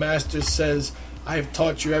 the master says, I have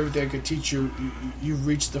taught you everything I could teach you. You've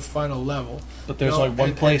reached the final level. But there's only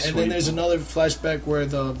one place. And then there's another flashback where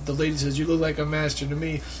the lady says, "You look like a master to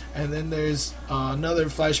me." And then there's another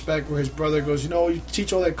flashback where his brother goes, "You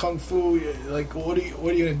teach all that kung fu. Like, what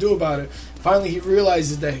are you gonna do about it?" Finally, he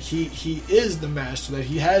realizes that he is the master, that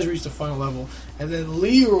he has reached the final level. And then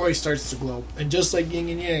Leroy starts to glow, and just like Yin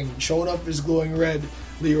and Yang, showing up is glowing red.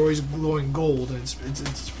 Leroy's glowing gold, and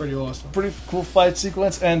it's pretty awesome. Pretty cool fight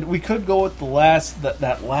sequence, and we could go with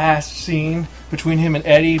that last scene between him and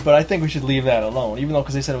Eddie, but I think we should leave that alone, even though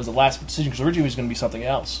because they said it was the last decision, because originally it was going to be something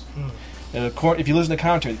else. If you listen to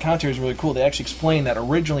the commentary is really cool. They actually explained that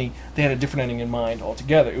originally they had a different ending in mind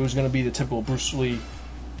altogether. It was going to be the typical Bruce Lee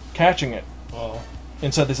catching it. Oh.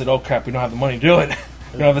 Instead they said, "Oh crap, we don't have the money to do it.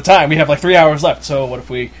 We don't have the time. We have like 3 hours left, so what if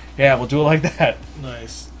we'll do it like that."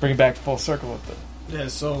 Nice. Bring it back to full circle with it. Yeah,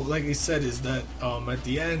 so like I said, is that at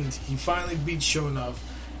the end, he finally beats Sho'nuff,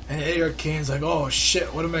 and Eddie Arcane's like, "Oh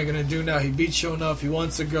shit, what am I gonna do now?" He beats Sho'nuff, he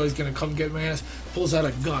wants the girl, he's gonna come get my ass, pulls out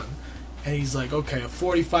a gun, and he's like, "Okay, a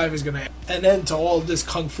 45 is gonna an end to all this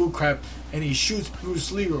kung fu crap," and he shoots Bruce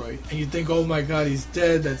Leroy, and you think, "Oh my god, he's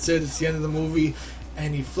dead, that's it, it's the end of the movie,"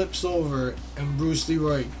 and he flips over, and Bruce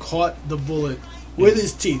Leroy caught the bullet with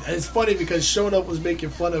his teeth. And it's funny because Sho'nuff was making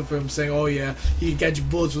fun of him, saying, "Oh yeah, he can catch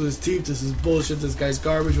bullets with his teeth. This is bullshit. This guy's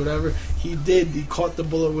garbage. Whatever." He did. He caught the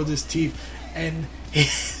bullet with his teeth, and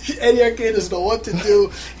Eddie Arcane doesn't know what to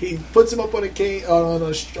do. He puts him up on a cane, on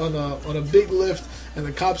a big lift, and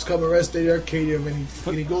the cops come arrest Eddie Arcadium,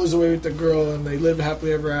 and he goes away with the girl, and they live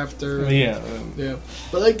happily ever after. Yeah.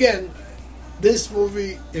 But again, this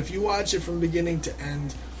movie, if you watch it from beginning to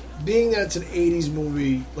end, being that it's an 80s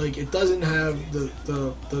movie, like, it doesn't have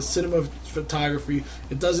the cinema photography,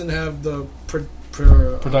 it doesn't have the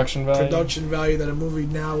production value that a movie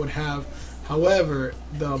now would have. However,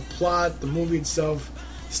 the plot, the movie itself,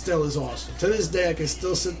 still is awesome. To this day, I can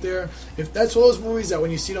still sit there. If that's one of those movies that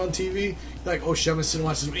when you see it on TV, you're like, "Oh shit, I'm gonna sit and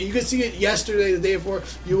watch this movie." You can see it yesterday, the day before,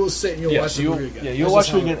 you will sit and you'll watch the movie again. Yeah, you'll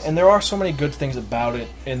watch it again, and there are so many good things about it.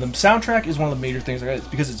 And the soundtrack is one of the major things,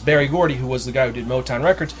 because it's Berry Gordy, who was the guy who did Motown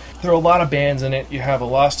Records. There are a lot of bands in it. You have a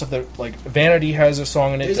lot of stuff that, like, Vanity has a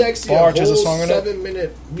song in it. There's actually Barge a has whole a song in it.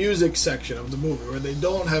 7-minute music section of the movie where they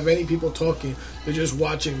don't have any people talking. They're just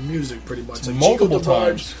watching music, pretty much. Like multiple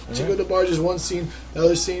times. Chico DeBarge is one scene. The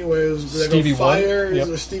other scene where it was like Stevie on fire Wonder. is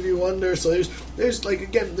a Stevie Wonder. So there's like,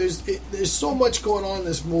 again, there's so much going on in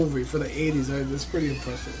this movie for the 80s. It's pretty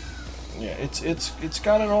impressive. Yeah, it's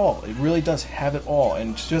got it all. It really does have it all,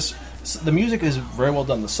 and it's just the music is very well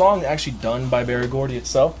done. The song actually done by Berry Gordy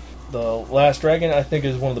itself. The Last Dragon, I think,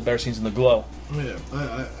 is one of the better scenes in The Glow.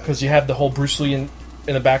 Yeah, because you have the whole Bruce Lee in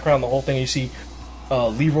the background, the whole thing. You see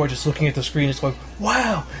Leroy just looking at the screen, just going,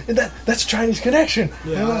 "Wow, and that's a Chinese connection."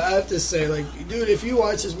 Yeah, I have to say, like, dude, if you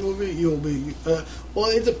watch this movie, you will be. Well,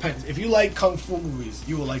 it depends. If you like kung fu movies,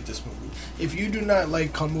 you will like this movie. If you do not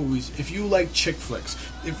like kung movies, if you like chick flicks,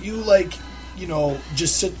 if you like,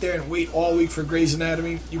 just sit there and wait all week for Grey's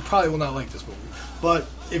Anatomy, you probably will not like this movie. But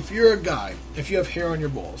if you're a guy, if you have hair on your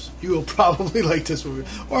balls, you will probably like this movie.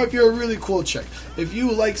 Or if you're a really cool chick, if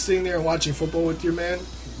you like sitting there and watching football with your man,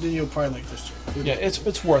 then you'll probably like this chick. Yeah,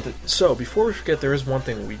 it's worth it. So, before we forget, there is one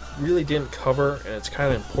thing that we really didn't cover, and it's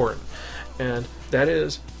kind of important, and that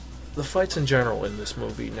is the fights in general in this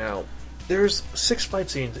movie. Now, there's 6 fight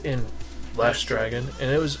scenes in Last Dragon,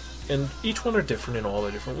 and each one are different in all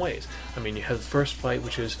the different ways. I mean, you have the first fight,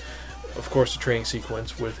 which is, of course, the training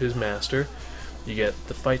sequence with his master. You get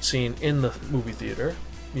the fight scene in the movie theater.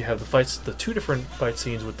 You have the 2 different fight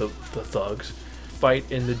scenes with the thugs. Fight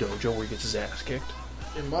in the dojo where he gets his ass kicked.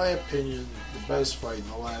 In my opinion, the best fight in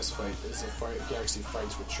the last fight is the fight he actually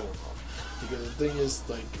fights with Sho'nuff. Because the thing is,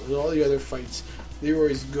 like, with all the other fights,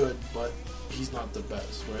 Leroy's good, but he's not the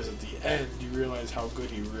best. Whereas at the end, you realize how good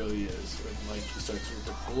he really is. And, like, he starts with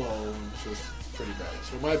the glow, and it's just pretty bad.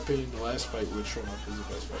 So in my opinion, the last fight with Sho'nuff is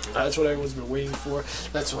the best fight. That's what everyone's been waiting for.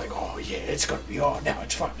 That's like, oh yeah, it's gonna be on now.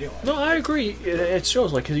 It's fun. No, I agree. It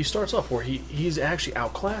shows, like, because he starts off where he's actually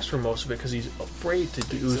outclassed for most of it because he's afraid to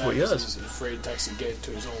do what he does. He's afraid to actually get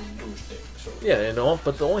into his own douche thing. So. Yeah,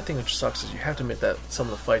 but the only thing that sucks is you have to admit that some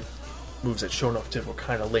of the fight moves that Sho'nuff did were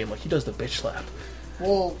kind of lame. Like, he does the bitch slap.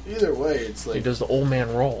 Well, either way, it's like... He does the old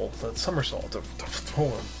man roll, the somersault to throw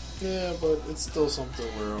him. Yeah, but it's still something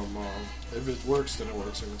where if it works, then it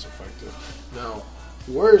works, and it's effective. Now,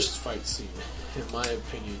 worst fight scene, in my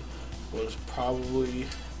opinion, was probably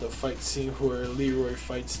the fight scene where Leroy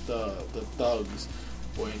fights the thugs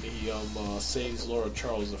when he saves Laura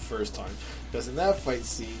Charles the first time. Because in that fight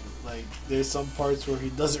scene, like, there's some parts where he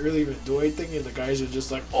doesn't really even do anything, and the guys are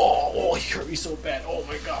just like, oh, he hurt me so bad, oh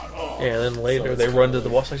my god, oh. Yeah, and then later they run to the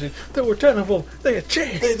boss and say, there were 10 of them, they had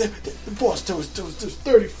chains. The boss, there was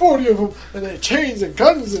 30, 40 of them, and they had chains and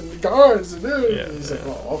guns and guards and everything. Yeah, and he's like,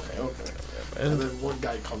 oh, okay. And then one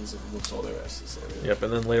guy comes and whoops all their asses. So, yeah. Yep,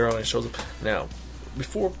 and then later on it shows up. Now,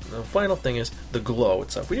 before the final thing is the glow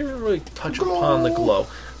itself. We didn't really touch upon the glow,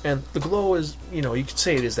 and the glow is, you could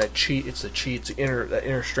say it is that chi. It's the chi. It's that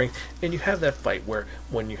inner strength, and you have that fight where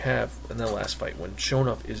when you have in the last fight when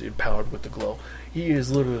Sho'nuff is empowered with the glow, he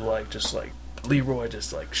is literally just like Leroy,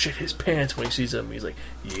 just like shit his pants when he sees him. He's like,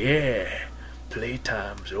 yeah,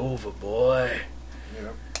 playtime's over, boy.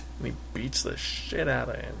 Yeah. And he beats the shit out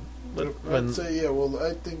of him. But I'd say,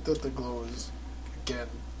 I think that the glow is, again,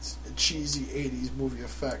 a cheesy 80s movie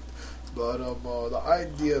effect. But the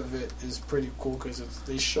idea of it is pretty cool because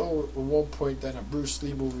they show at one point that in a Bruce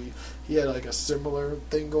Lee movie, he had like a similar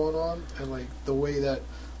thing going on. And like the way that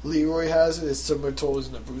Leroy has it is similar to what was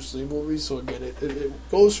in the Bruce Lee movie. So again, it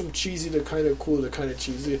goes from cheesy to kind of cool to kind of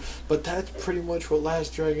cheesy. But that's pretty much what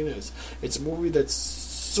Last Dragon is. It's a movie that's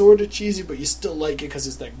sort of cheesy, but you still like it because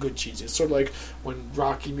it's that good cheesy. It's sort of like when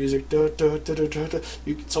Rocky music,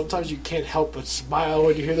 sometimes you can't help but smile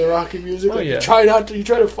when you hear the Rocky music. Like, you try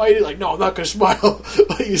to fight it. Like, no, I'm not gonna smile,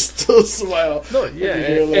 but you still smile. No,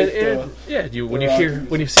 yeah,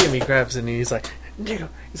 when you see him, he grabs it and he's like,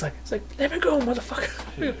 he's like, let me go, motherfucker.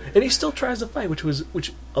 Yeah. And he still tries to fight, which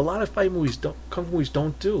a lot of kung fu movies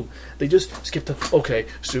don't do. They just skip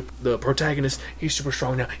the protagonist, he's super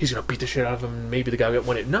strong now, he's gonna beat the shit out of him, and maybe the guy will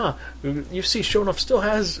win it. Nah, you see Sho'nuff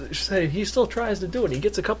he still tries to do it, he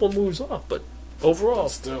gets a couple moves off, but overall,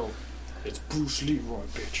 still, it's Bruce Leroy,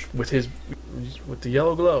 bitch. With the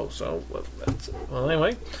yellow glow, so,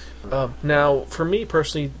 anyway. Now, for me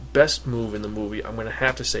personally, best move in the movie, I'm going to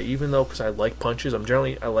have to say, even though, because I like punches, I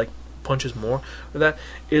like punches more, for that,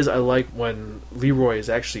 is I like when Leroy is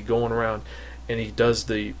actually going around and he does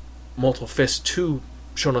the multiple fists to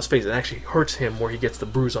Sho'nuff's face. It actually hurts him where he gets the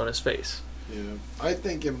bruise on his face. Yeah. I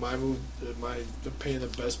think in my opinion,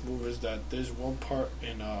 the best move is that there's one part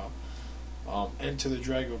in Enter the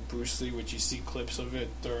Dragon with Bruce Lee, which you see clips of it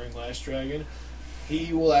during Last Dragon.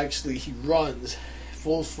 He runs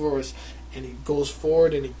full force and he goes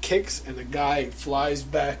forward and he kicks and the guy flies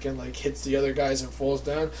back and like hits the other guys and falls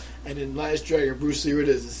down. And in Last Dragon, Bruce Lee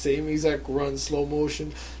does the same exact run, slow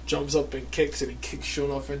motion, jumps up and kicks, and he kicks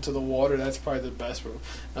Sho'nuff into the water. That's probably the best move.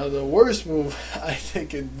 Now the worst move I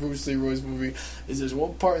think in Bruce Leroy's movie is there's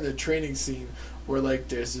one part in the training scene where like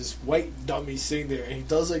there's this white dummy sitting there and he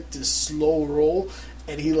does like this slow roll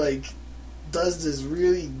and he like does this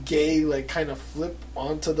really gay like kind of flip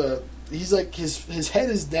onto the. He's like his head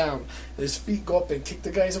is down and his feet go up and kick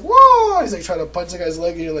the guy. He's like, whoa! He's like trying to punch the guy's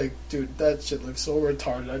leg and you're like, dude, that shit looks so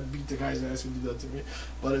retarded. I'd beat the guy's ass who did that to me.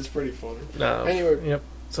 But it's pretty funny. No. Anyway. Yep.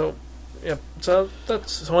 So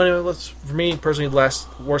anyway, for me personally, the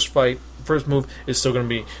worst first move is still going to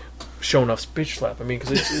be Sho'nuff's bitch slap. I mean,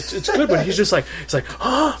 because it's good, but he's just like, it's like,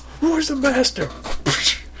 where's the master?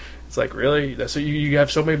 It's like, really? That's what you have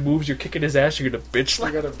so many moves, you're kicking his ass, you're going to bitch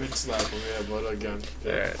slap? You got to bitch slap him, yeah, but again.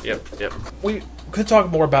 Yeah. Yep. We could talk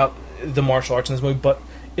more about the martial arts in this movie, but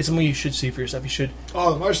it's a movie you should see for yourself. You should.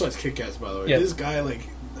 Oh, the martial arts kick-ass, by the way. Yep. This guy, like,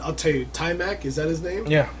 I'll tell you, Taimak, is that his name?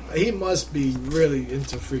 Yeah. He must be really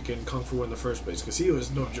into freaking Kung Fu in the first place, because he was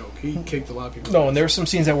no joke. He kicked a lot of people. No, and there were some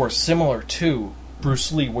scenes that were similar to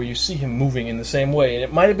Bruce Lee, where you see him moving in the same way, and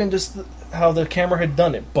it might have been just how the camera had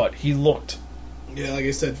done it, but he looked. Yeah, like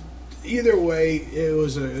I said, either way,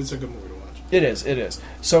 it's a good movie to watch. It is.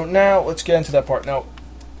 So now, let's get into that part. Now,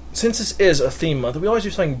 since this is a theme month, we always do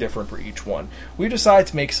something different for each one. We decided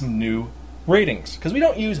to make some new ratings, because we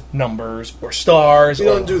don't use numbers or stars. We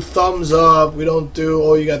don't do thumbs up. We don't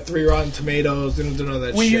do, you got 3 Rotten Tomatoes. We don't do none of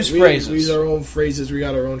that shit. We use phrases. We use our own phrases. We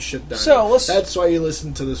got our own shit down. So that's why you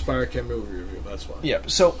listen to the Spyro movie review. That's why. Yeah,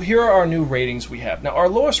 so here are our new ratings we have. Now, our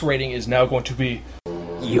lowest rating is now going to be...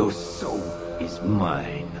 Your soul is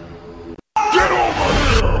mine.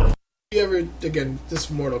 Again, this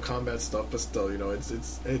Mortal Kombat stuff, but still,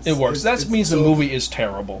 it works. That means the movie is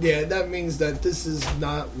terrible. Yeah, that means that this is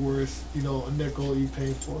not worth, a nickel you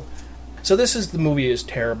pay for. So the movie is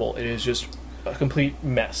terrible. It is just a complete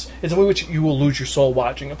mess. It's a movie which you will lose your soul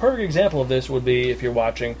watching. A perfect example of this would be if you're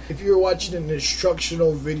watching an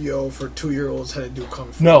instructional video for 2-year-olds how to do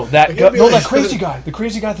Kung Fu. No, that crazy guy. The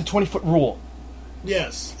crazy guy with the 20-foot rule.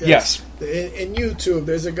 Yes. Yes. In YouTube,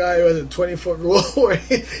 there's a guy who has a 20-foot rule where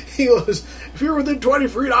he goes, if you're within 20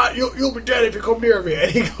 feet, you'll be dead if you come near me.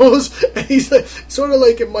 And he goes, and he's like, sort of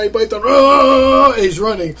like in Mike Python, and he's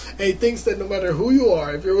running. And he thinks that no matter who you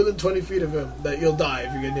are, if you're within 20 feet of him, that you'll die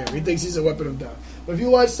if you get near him. He thinks he's a weapon of death. But if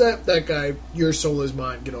you watch that guy, your soul is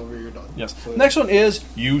mine. Get over it, you're done. Yes. So, Next one is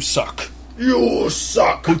You Suck. You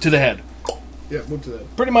suck. Boot to the head. Yeah, move to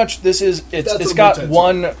that. Pretty much, it's got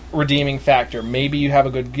one redeeming factor. Maybe you have a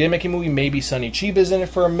good gimmicky movie. Maybe Sonny Chiba's in it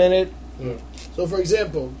for a minute. Mm. So, for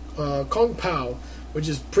example, Kung Pao, which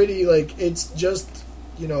is pretty, like, it's just,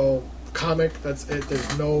 comic. That's it.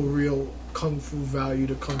 There's no real kung fu value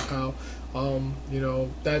to Kung Pao.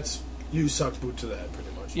 That's You Suck, boot to that,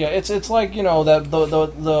 pretty much. Yeah, it's like, that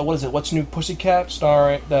the what is it? What's New Pussycat?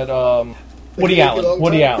 Starring that Woody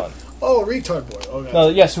Allen. Oh, Retard Boy.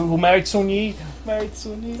 Okay. Yes, who married Sun Yi?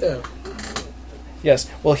 Yeah. Yes.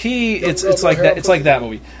 Well, it's like that. It's like that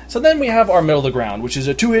movie. So then we have our middle of the ground, which is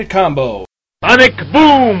a 2-hit combo. Sonic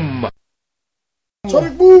Boom!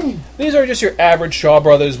 Sonic Boom! These are just your average Shaw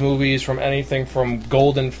Brothers movies, from anything from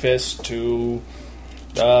Golden Fist to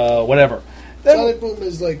whatever. Then, Sonic Boom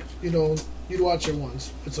is like, you'd watch it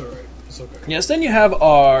once. It's alright. It's okay. Yes. Then you have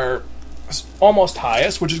our almost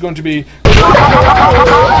highest, which is going to be.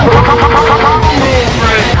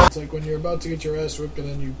 It's like when you're about to get your ass whipped and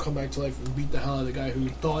then you come back to life and beat the hell out of the guy who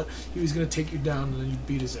thought he was going to take you down and then you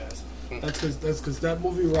beat his ass. That's because that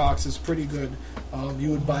movie rocks. It's pretty good.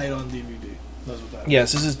 You would buy it on DVD. That's what that is.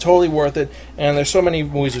 Yes, this is totally worth it, and there's so many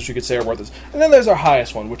movies that you could say are worth it. And then there's our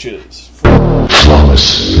highest one, which is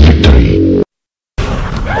Flawless Victory.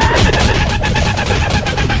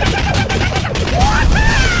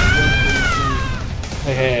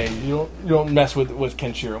 Hey, you don't mess with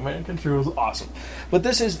Kenshiro, man. Kenshiro's awesome. But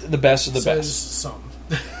this is the best of the best. Some.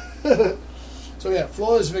 So yeah,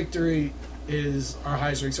 Flawless Victory is our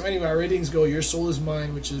highest rating. So anyway, our ratings go: Your Soul Is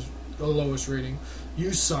Mine, which is the lowest rating;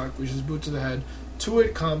 You Suck, which is boot to the head;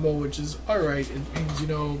 2-hit combo, which is alright. It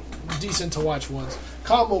means, decent to watch once.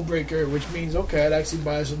 Combo breaker, which means, okay, I'd actually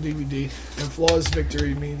buy this on DVD. And Flawless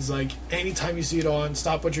Victory means, like, anytime you see it on,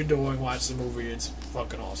 stop what you're doing, watch the movie. It's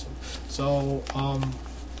fucking awesome. So,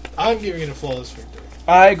 I'm giving it a Flawless Victory.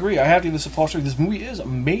 I agree. I have to give this a Flawless Victory. This movie is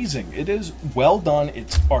amazing. It is well done.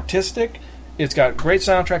 It's artistic. It's got great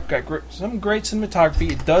soundtrack. Got some great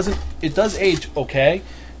cinematography. It does age okay.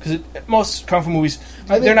 Because most kung fu movies,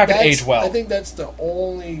 they're not going to age well. I think that's the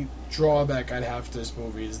only drawback I'd have to this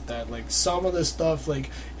movie is that, like, some of the stuff, like,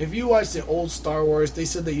 if you watch the old Star Wars, they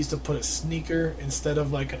said they used to put a sneaker instead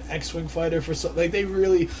of, like, an X-Wing fighter for something. Like, they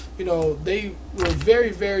really, they were very,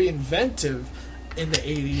 very inventive in the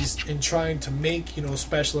 80s in trying to make,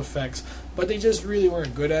 special effects, but they just really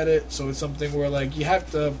weren't good at it. So it's something where, like, you have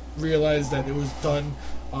to realize that it was done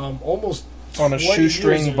almost on a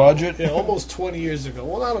shoestring budget. Yeah, almost 20 years ago.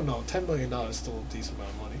 Well, I don't know. $10 million is still a decent amount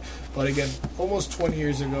of money. But again, almost 20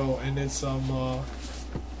 years ago, and it's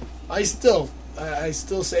I still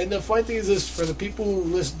say, and the funny thing is this: for the people who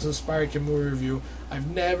listen to Spire Kid Movie Review, I've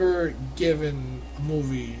never given a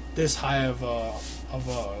movie this high of a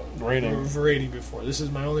rating before. This is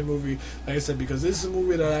my only movie, like I said, because this is a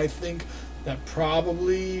movie that I think that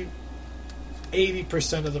probably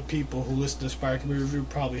 80% of the people who listen to Spire Kid Movie Review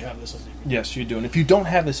probably have this on DVD. Yes, you do. And if you don't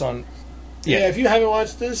have this on, yeah, if you haven't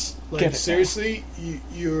watched this, like, seriously,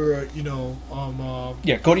 you're go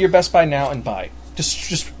to your Best Buy now and buy.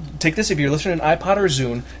 Just take this. If you're listening to an iPod or a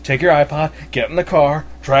Zune, take your iPod, get in the car,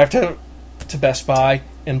 drive to Best Buy,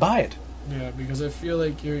 and buy it. Yeah, because I feel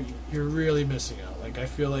like you're really missing out. Like, I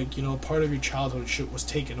feel like, part of your childhood shit was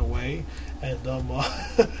taken away, and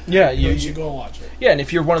yeah, you should go and watch it. Yeah, and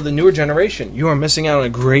if you're one of the newer generation, you are missing out on a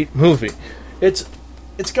great movie.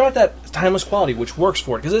 It's got that timeless quality which works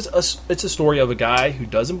for it, because it's a story of a guy who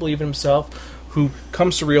doesn't believe in himself, who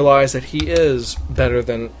comes to realize that he is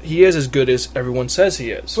as good as everyone says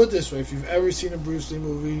he is. Put it this way: if you've ever seen a Bruce Lee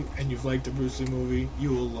movie and you've liked the Bruce Lee movie,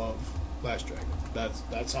 you will love Last Dragon.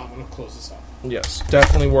 That's how I'm going to close this out. Yes,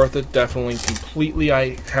 definitely worth it. Definitely, completely.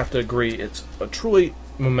 I have to agree. It's a truly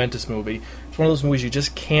momentous movie. It's one of those movies you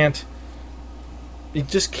just can't. All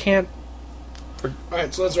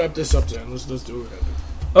right, so let's wrap this up then. Let's do what we're gonna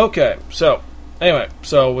do. Okay, so anyway,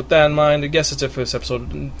 with that in mind, I guess that's it for this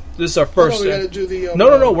episode. This is our first. We gotta do the.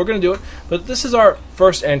 No, we're gonna do it. But this is our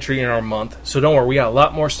first entry in our month, so don't worry. We got a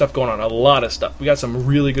lot more stuff going on. A lot of stuff. We got some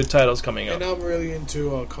really good titles coming up. And I'm really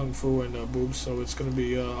into kung fu and boobs, so it's gonna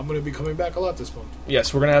be. I'm gonna be coming back a lot this month.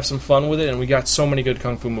 Yes, we're gonna have some fun with it, and we got so many good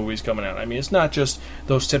kung fu movies coming out. I mean, it's not just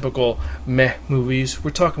those typical meh movies.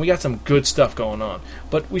 We got some good stuff going on.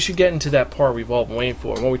 But we should get into that part we've all been waiting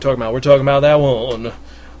for. And what are we talking about? We're talking about that one.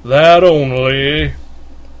 that only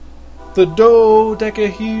the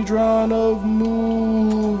dodecahedron of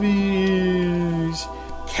movies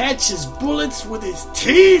catches bullets with his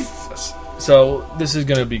teeth. So this is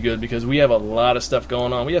going to be good because we have a lot of stuff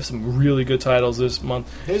going on. We have some really good titles this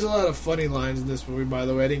month. There's a lot of funny lines in this movie, by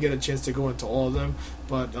the way. I didn't get a chance to go into all of them,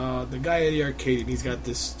 but the guy at the arcade, he's got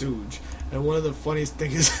this stooge. And one of the funniest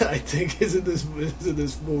things that I think is in this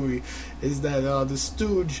movie is that the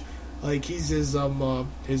stooge, like, he's his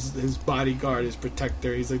bodyguard, his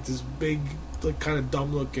protector. He's like this big, like, kind of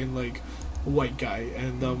dumb looking, like, white guy,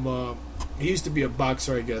 and he used to be a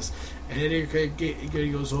boxer, I guess. And then he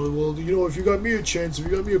goes, "Oh, well, you know, if you got me a chance, if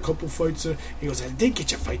you got me a couple fights," he goes, "I did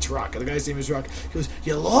get your fights, Rock." And the guy's name is Rock. He goes,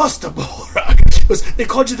 "You lost them all, Rock." He goes, "They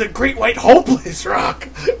called you the Great White Hopeless, Rock."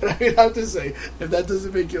 And I have to say, if that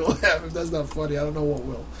doesn't make you laugh, if that's not funny, I don't know what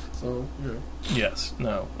will. So, yeah. Yes,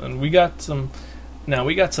 no, and we got some. Now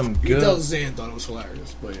we got some good. You tell Zan thought it was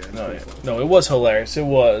hilarious, but yeah, it's pretty funny. No, it was hilarious. It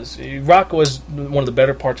was. Rock was one of the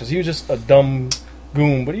better parts because he was just a dumb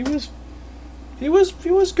goon, but he was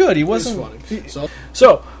good. He wasn't funny.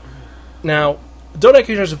 So now,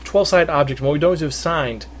 dodecahedron is a 12-sided object, and what we do is we've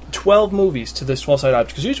assigned 12 movies to this 12-sided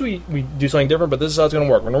object. Because usually we do something different, but this is how it's going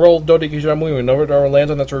to work. We're going to roll dodecahedron movie. We're going to know where lands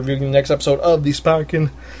on. That's reviewing the next episode of the Sparkin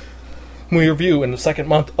movie review in the second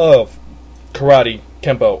month of Karate,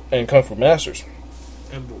 Kempo, and Kung Fu Masters.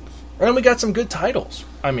 And boobs. And we got some good titles.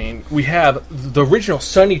 I mean, we have the original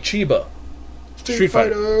Sonny Chiba Street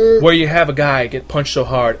Fighter, where you have a guy get punched so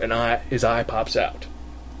hard and his eye pops out.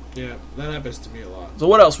 Yeah, that happens to me a lot. So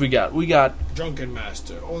what else we got? We got Drunken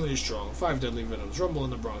Master, Only Strong, Five Deadly Venoms, Rumble in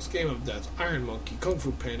the Bronx, Game of Death, Iron Monkey, Kung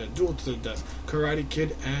Fu Panda, Duel to the Death, Karate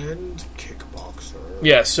Kid, and Kickboxer.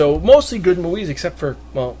 Yeah, so mostly good movies except for,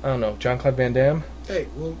 well, I don't know, Jean-Claude Van Damme. Hey,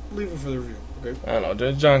 we'll leave it for the review, okay? I don't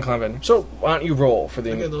know, Jean-Claude Van Damme. So why don't you roll for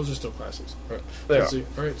the... Again, those are still classics. All right, They let's are. see.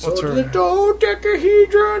 All right, so What's her- the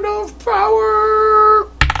dodecahedron of power.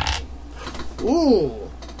 Ooh.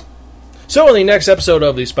 So in the next episode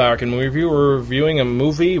of the Sparkin movie review, we're reviewing a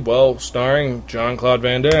movie, well, starring Jean-Claude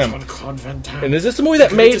Van Damme. Jean-Claude Van Damme. And is this the movie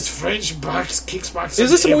that made... This French kickboxer. Is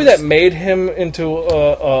this the movie that made him into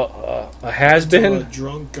a has-been? A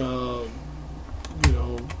drunk,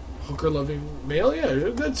 hooker-loving male?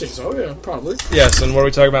 Yeah, I'd say so, yeah, probably. Yes, and what are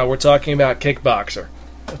we talking about? We're talking about Kickboxer.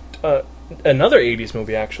 Another 80s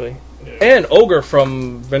movie, actually. Yeah. And Ogre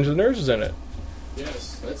from Revenge of the Nerds is in it.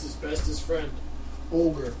 Yes, that's his bestest friend.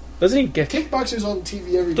 Ogre. Doesn't he get... Kickboxer's on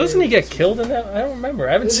TV every day. Doesn't he get killed in that? I don't remember.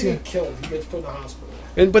 I haven't He doesn't seen... get killed. He gets put in the hospital.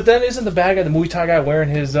 But then isn't the bad guy, the Muay Thai guy, wearing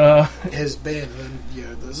his... His band, and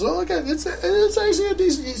yeah. So again, it's actually a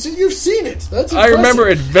decent. You've seen it. That's I remember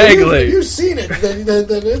it vaguely. If you've seen it, then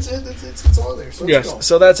it's on there. So let's go. Yes,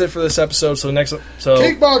 so that's it for this episode. So next...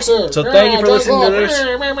 Kickboxer. So thank you for listening to this.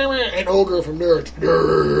 And Ogre from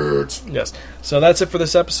Nerds. Yes. So that's it for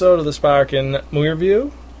this episode of the Sparkin movie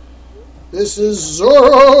review. This is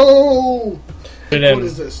Zorro. And What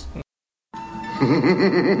is this?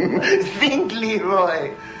 Think,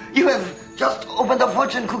 Leroy. You have just opened a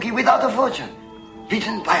fortune cookie without a fortune.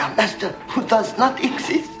 Written by a master who does not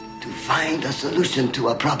exist. To find a solution to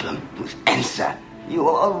a problem whose answer you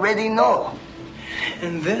already know.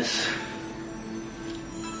 And this?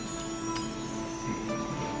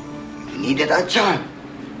 You needed a charm.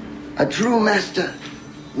 A true master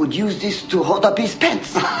would use this to hold up his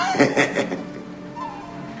pants.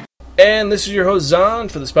 And this is your host, Zahn,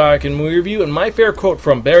 for the Sparkin movie review. And my favorite quote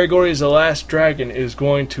from Barry Gordy's The Last Dragon is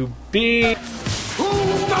going to be... Who's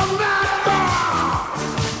the master?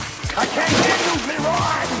 I can't hear you,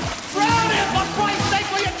 Leroy! Drown him! For Christ's sake,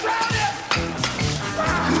 will you drown him?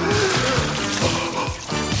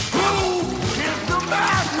 Who is the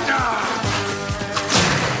master?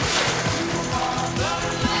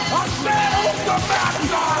 I said, who's the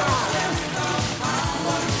master?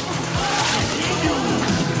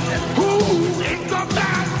 Who is the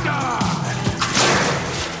master?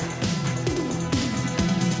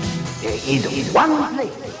 There is one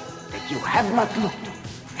place that you have not looked,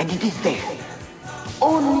 and it is there,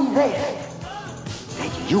 only there,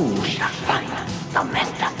 that you shall find the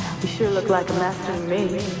master. You sure look like a master to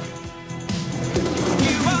me.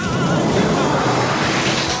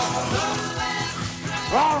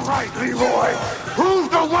 All right, Leroy, who's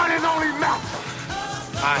the one and only master?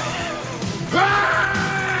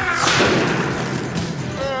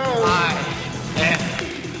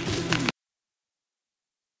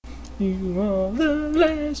 You are the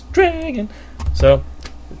last dragon. So,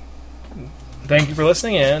 thank you for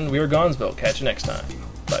listening, and we were Gonzville. Catch you next time.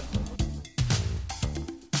 Bye.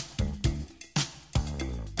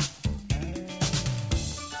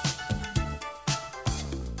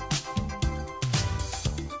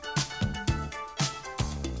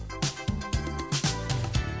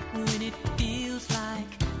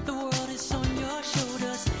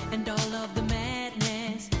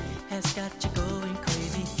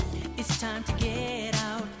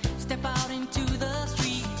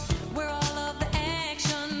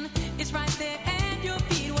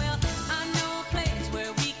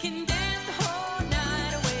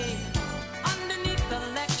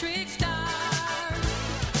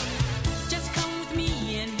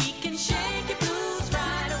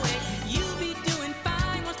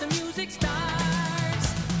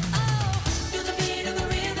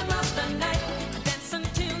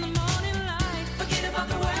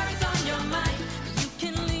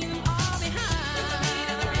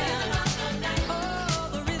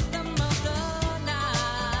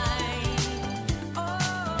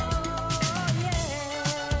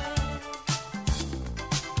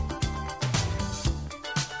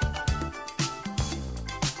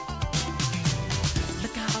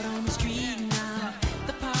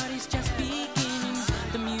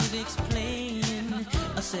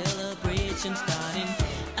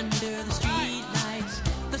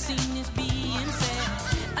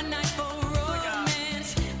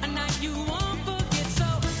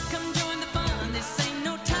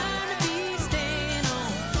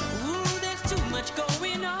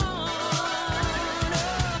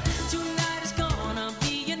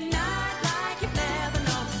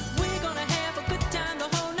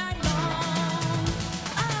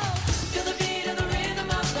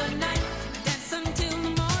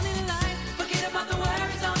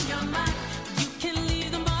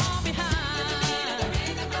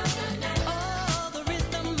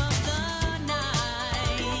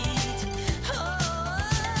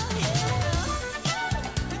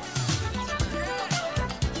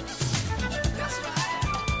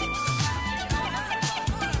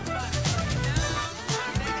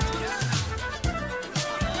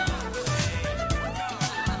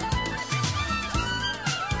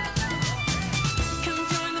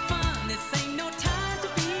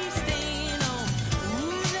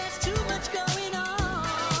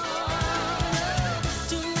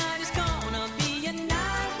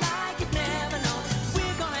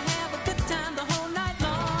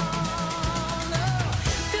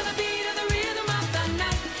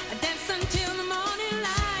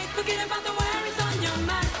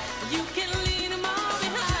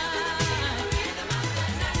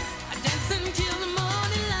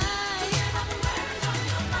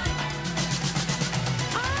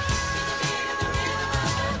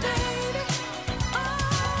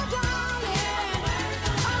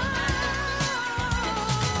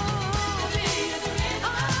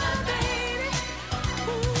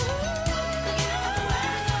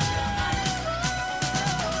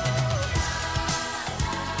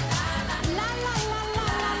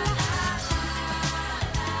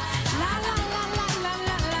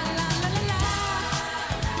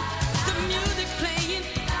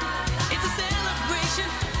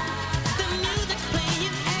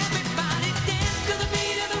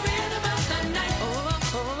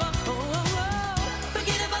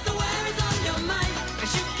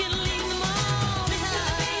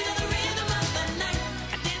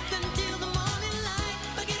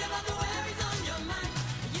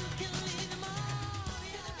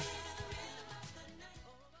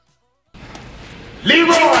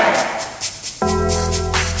 Leroy!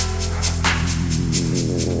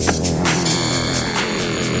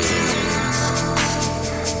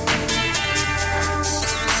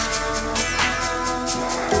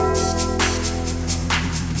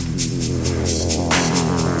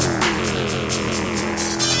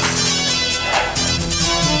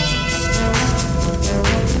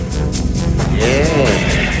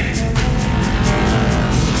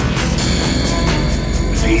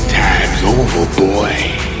 Playtime's over,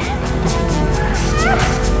 boy.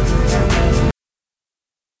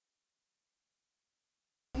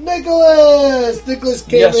 Nicholas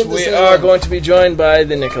came Yes, in to we say are hello. going to be joined by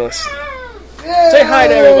the Nicholas. Yay! Say hi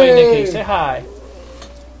to everybody, Nikki. Say hi.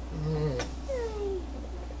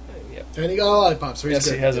 And he got a lollipop, so he's Yes,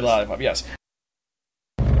 good. he has a lollipop. Yes.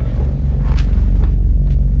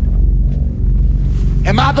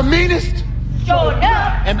 Am I the meanest? Sure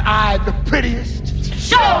enough. Am I the prettiest?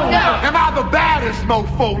 Sure enough. Am I the baddest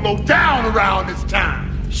mofo low down around this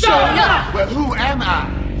town? Sure enough. Well, who am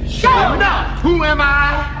I? Sure enough. Who am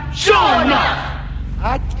I? Sure enough.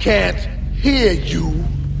 I can't hear you.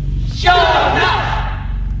 Sure enough.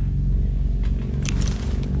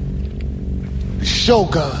 The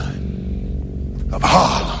Shogun of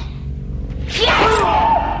Harlem.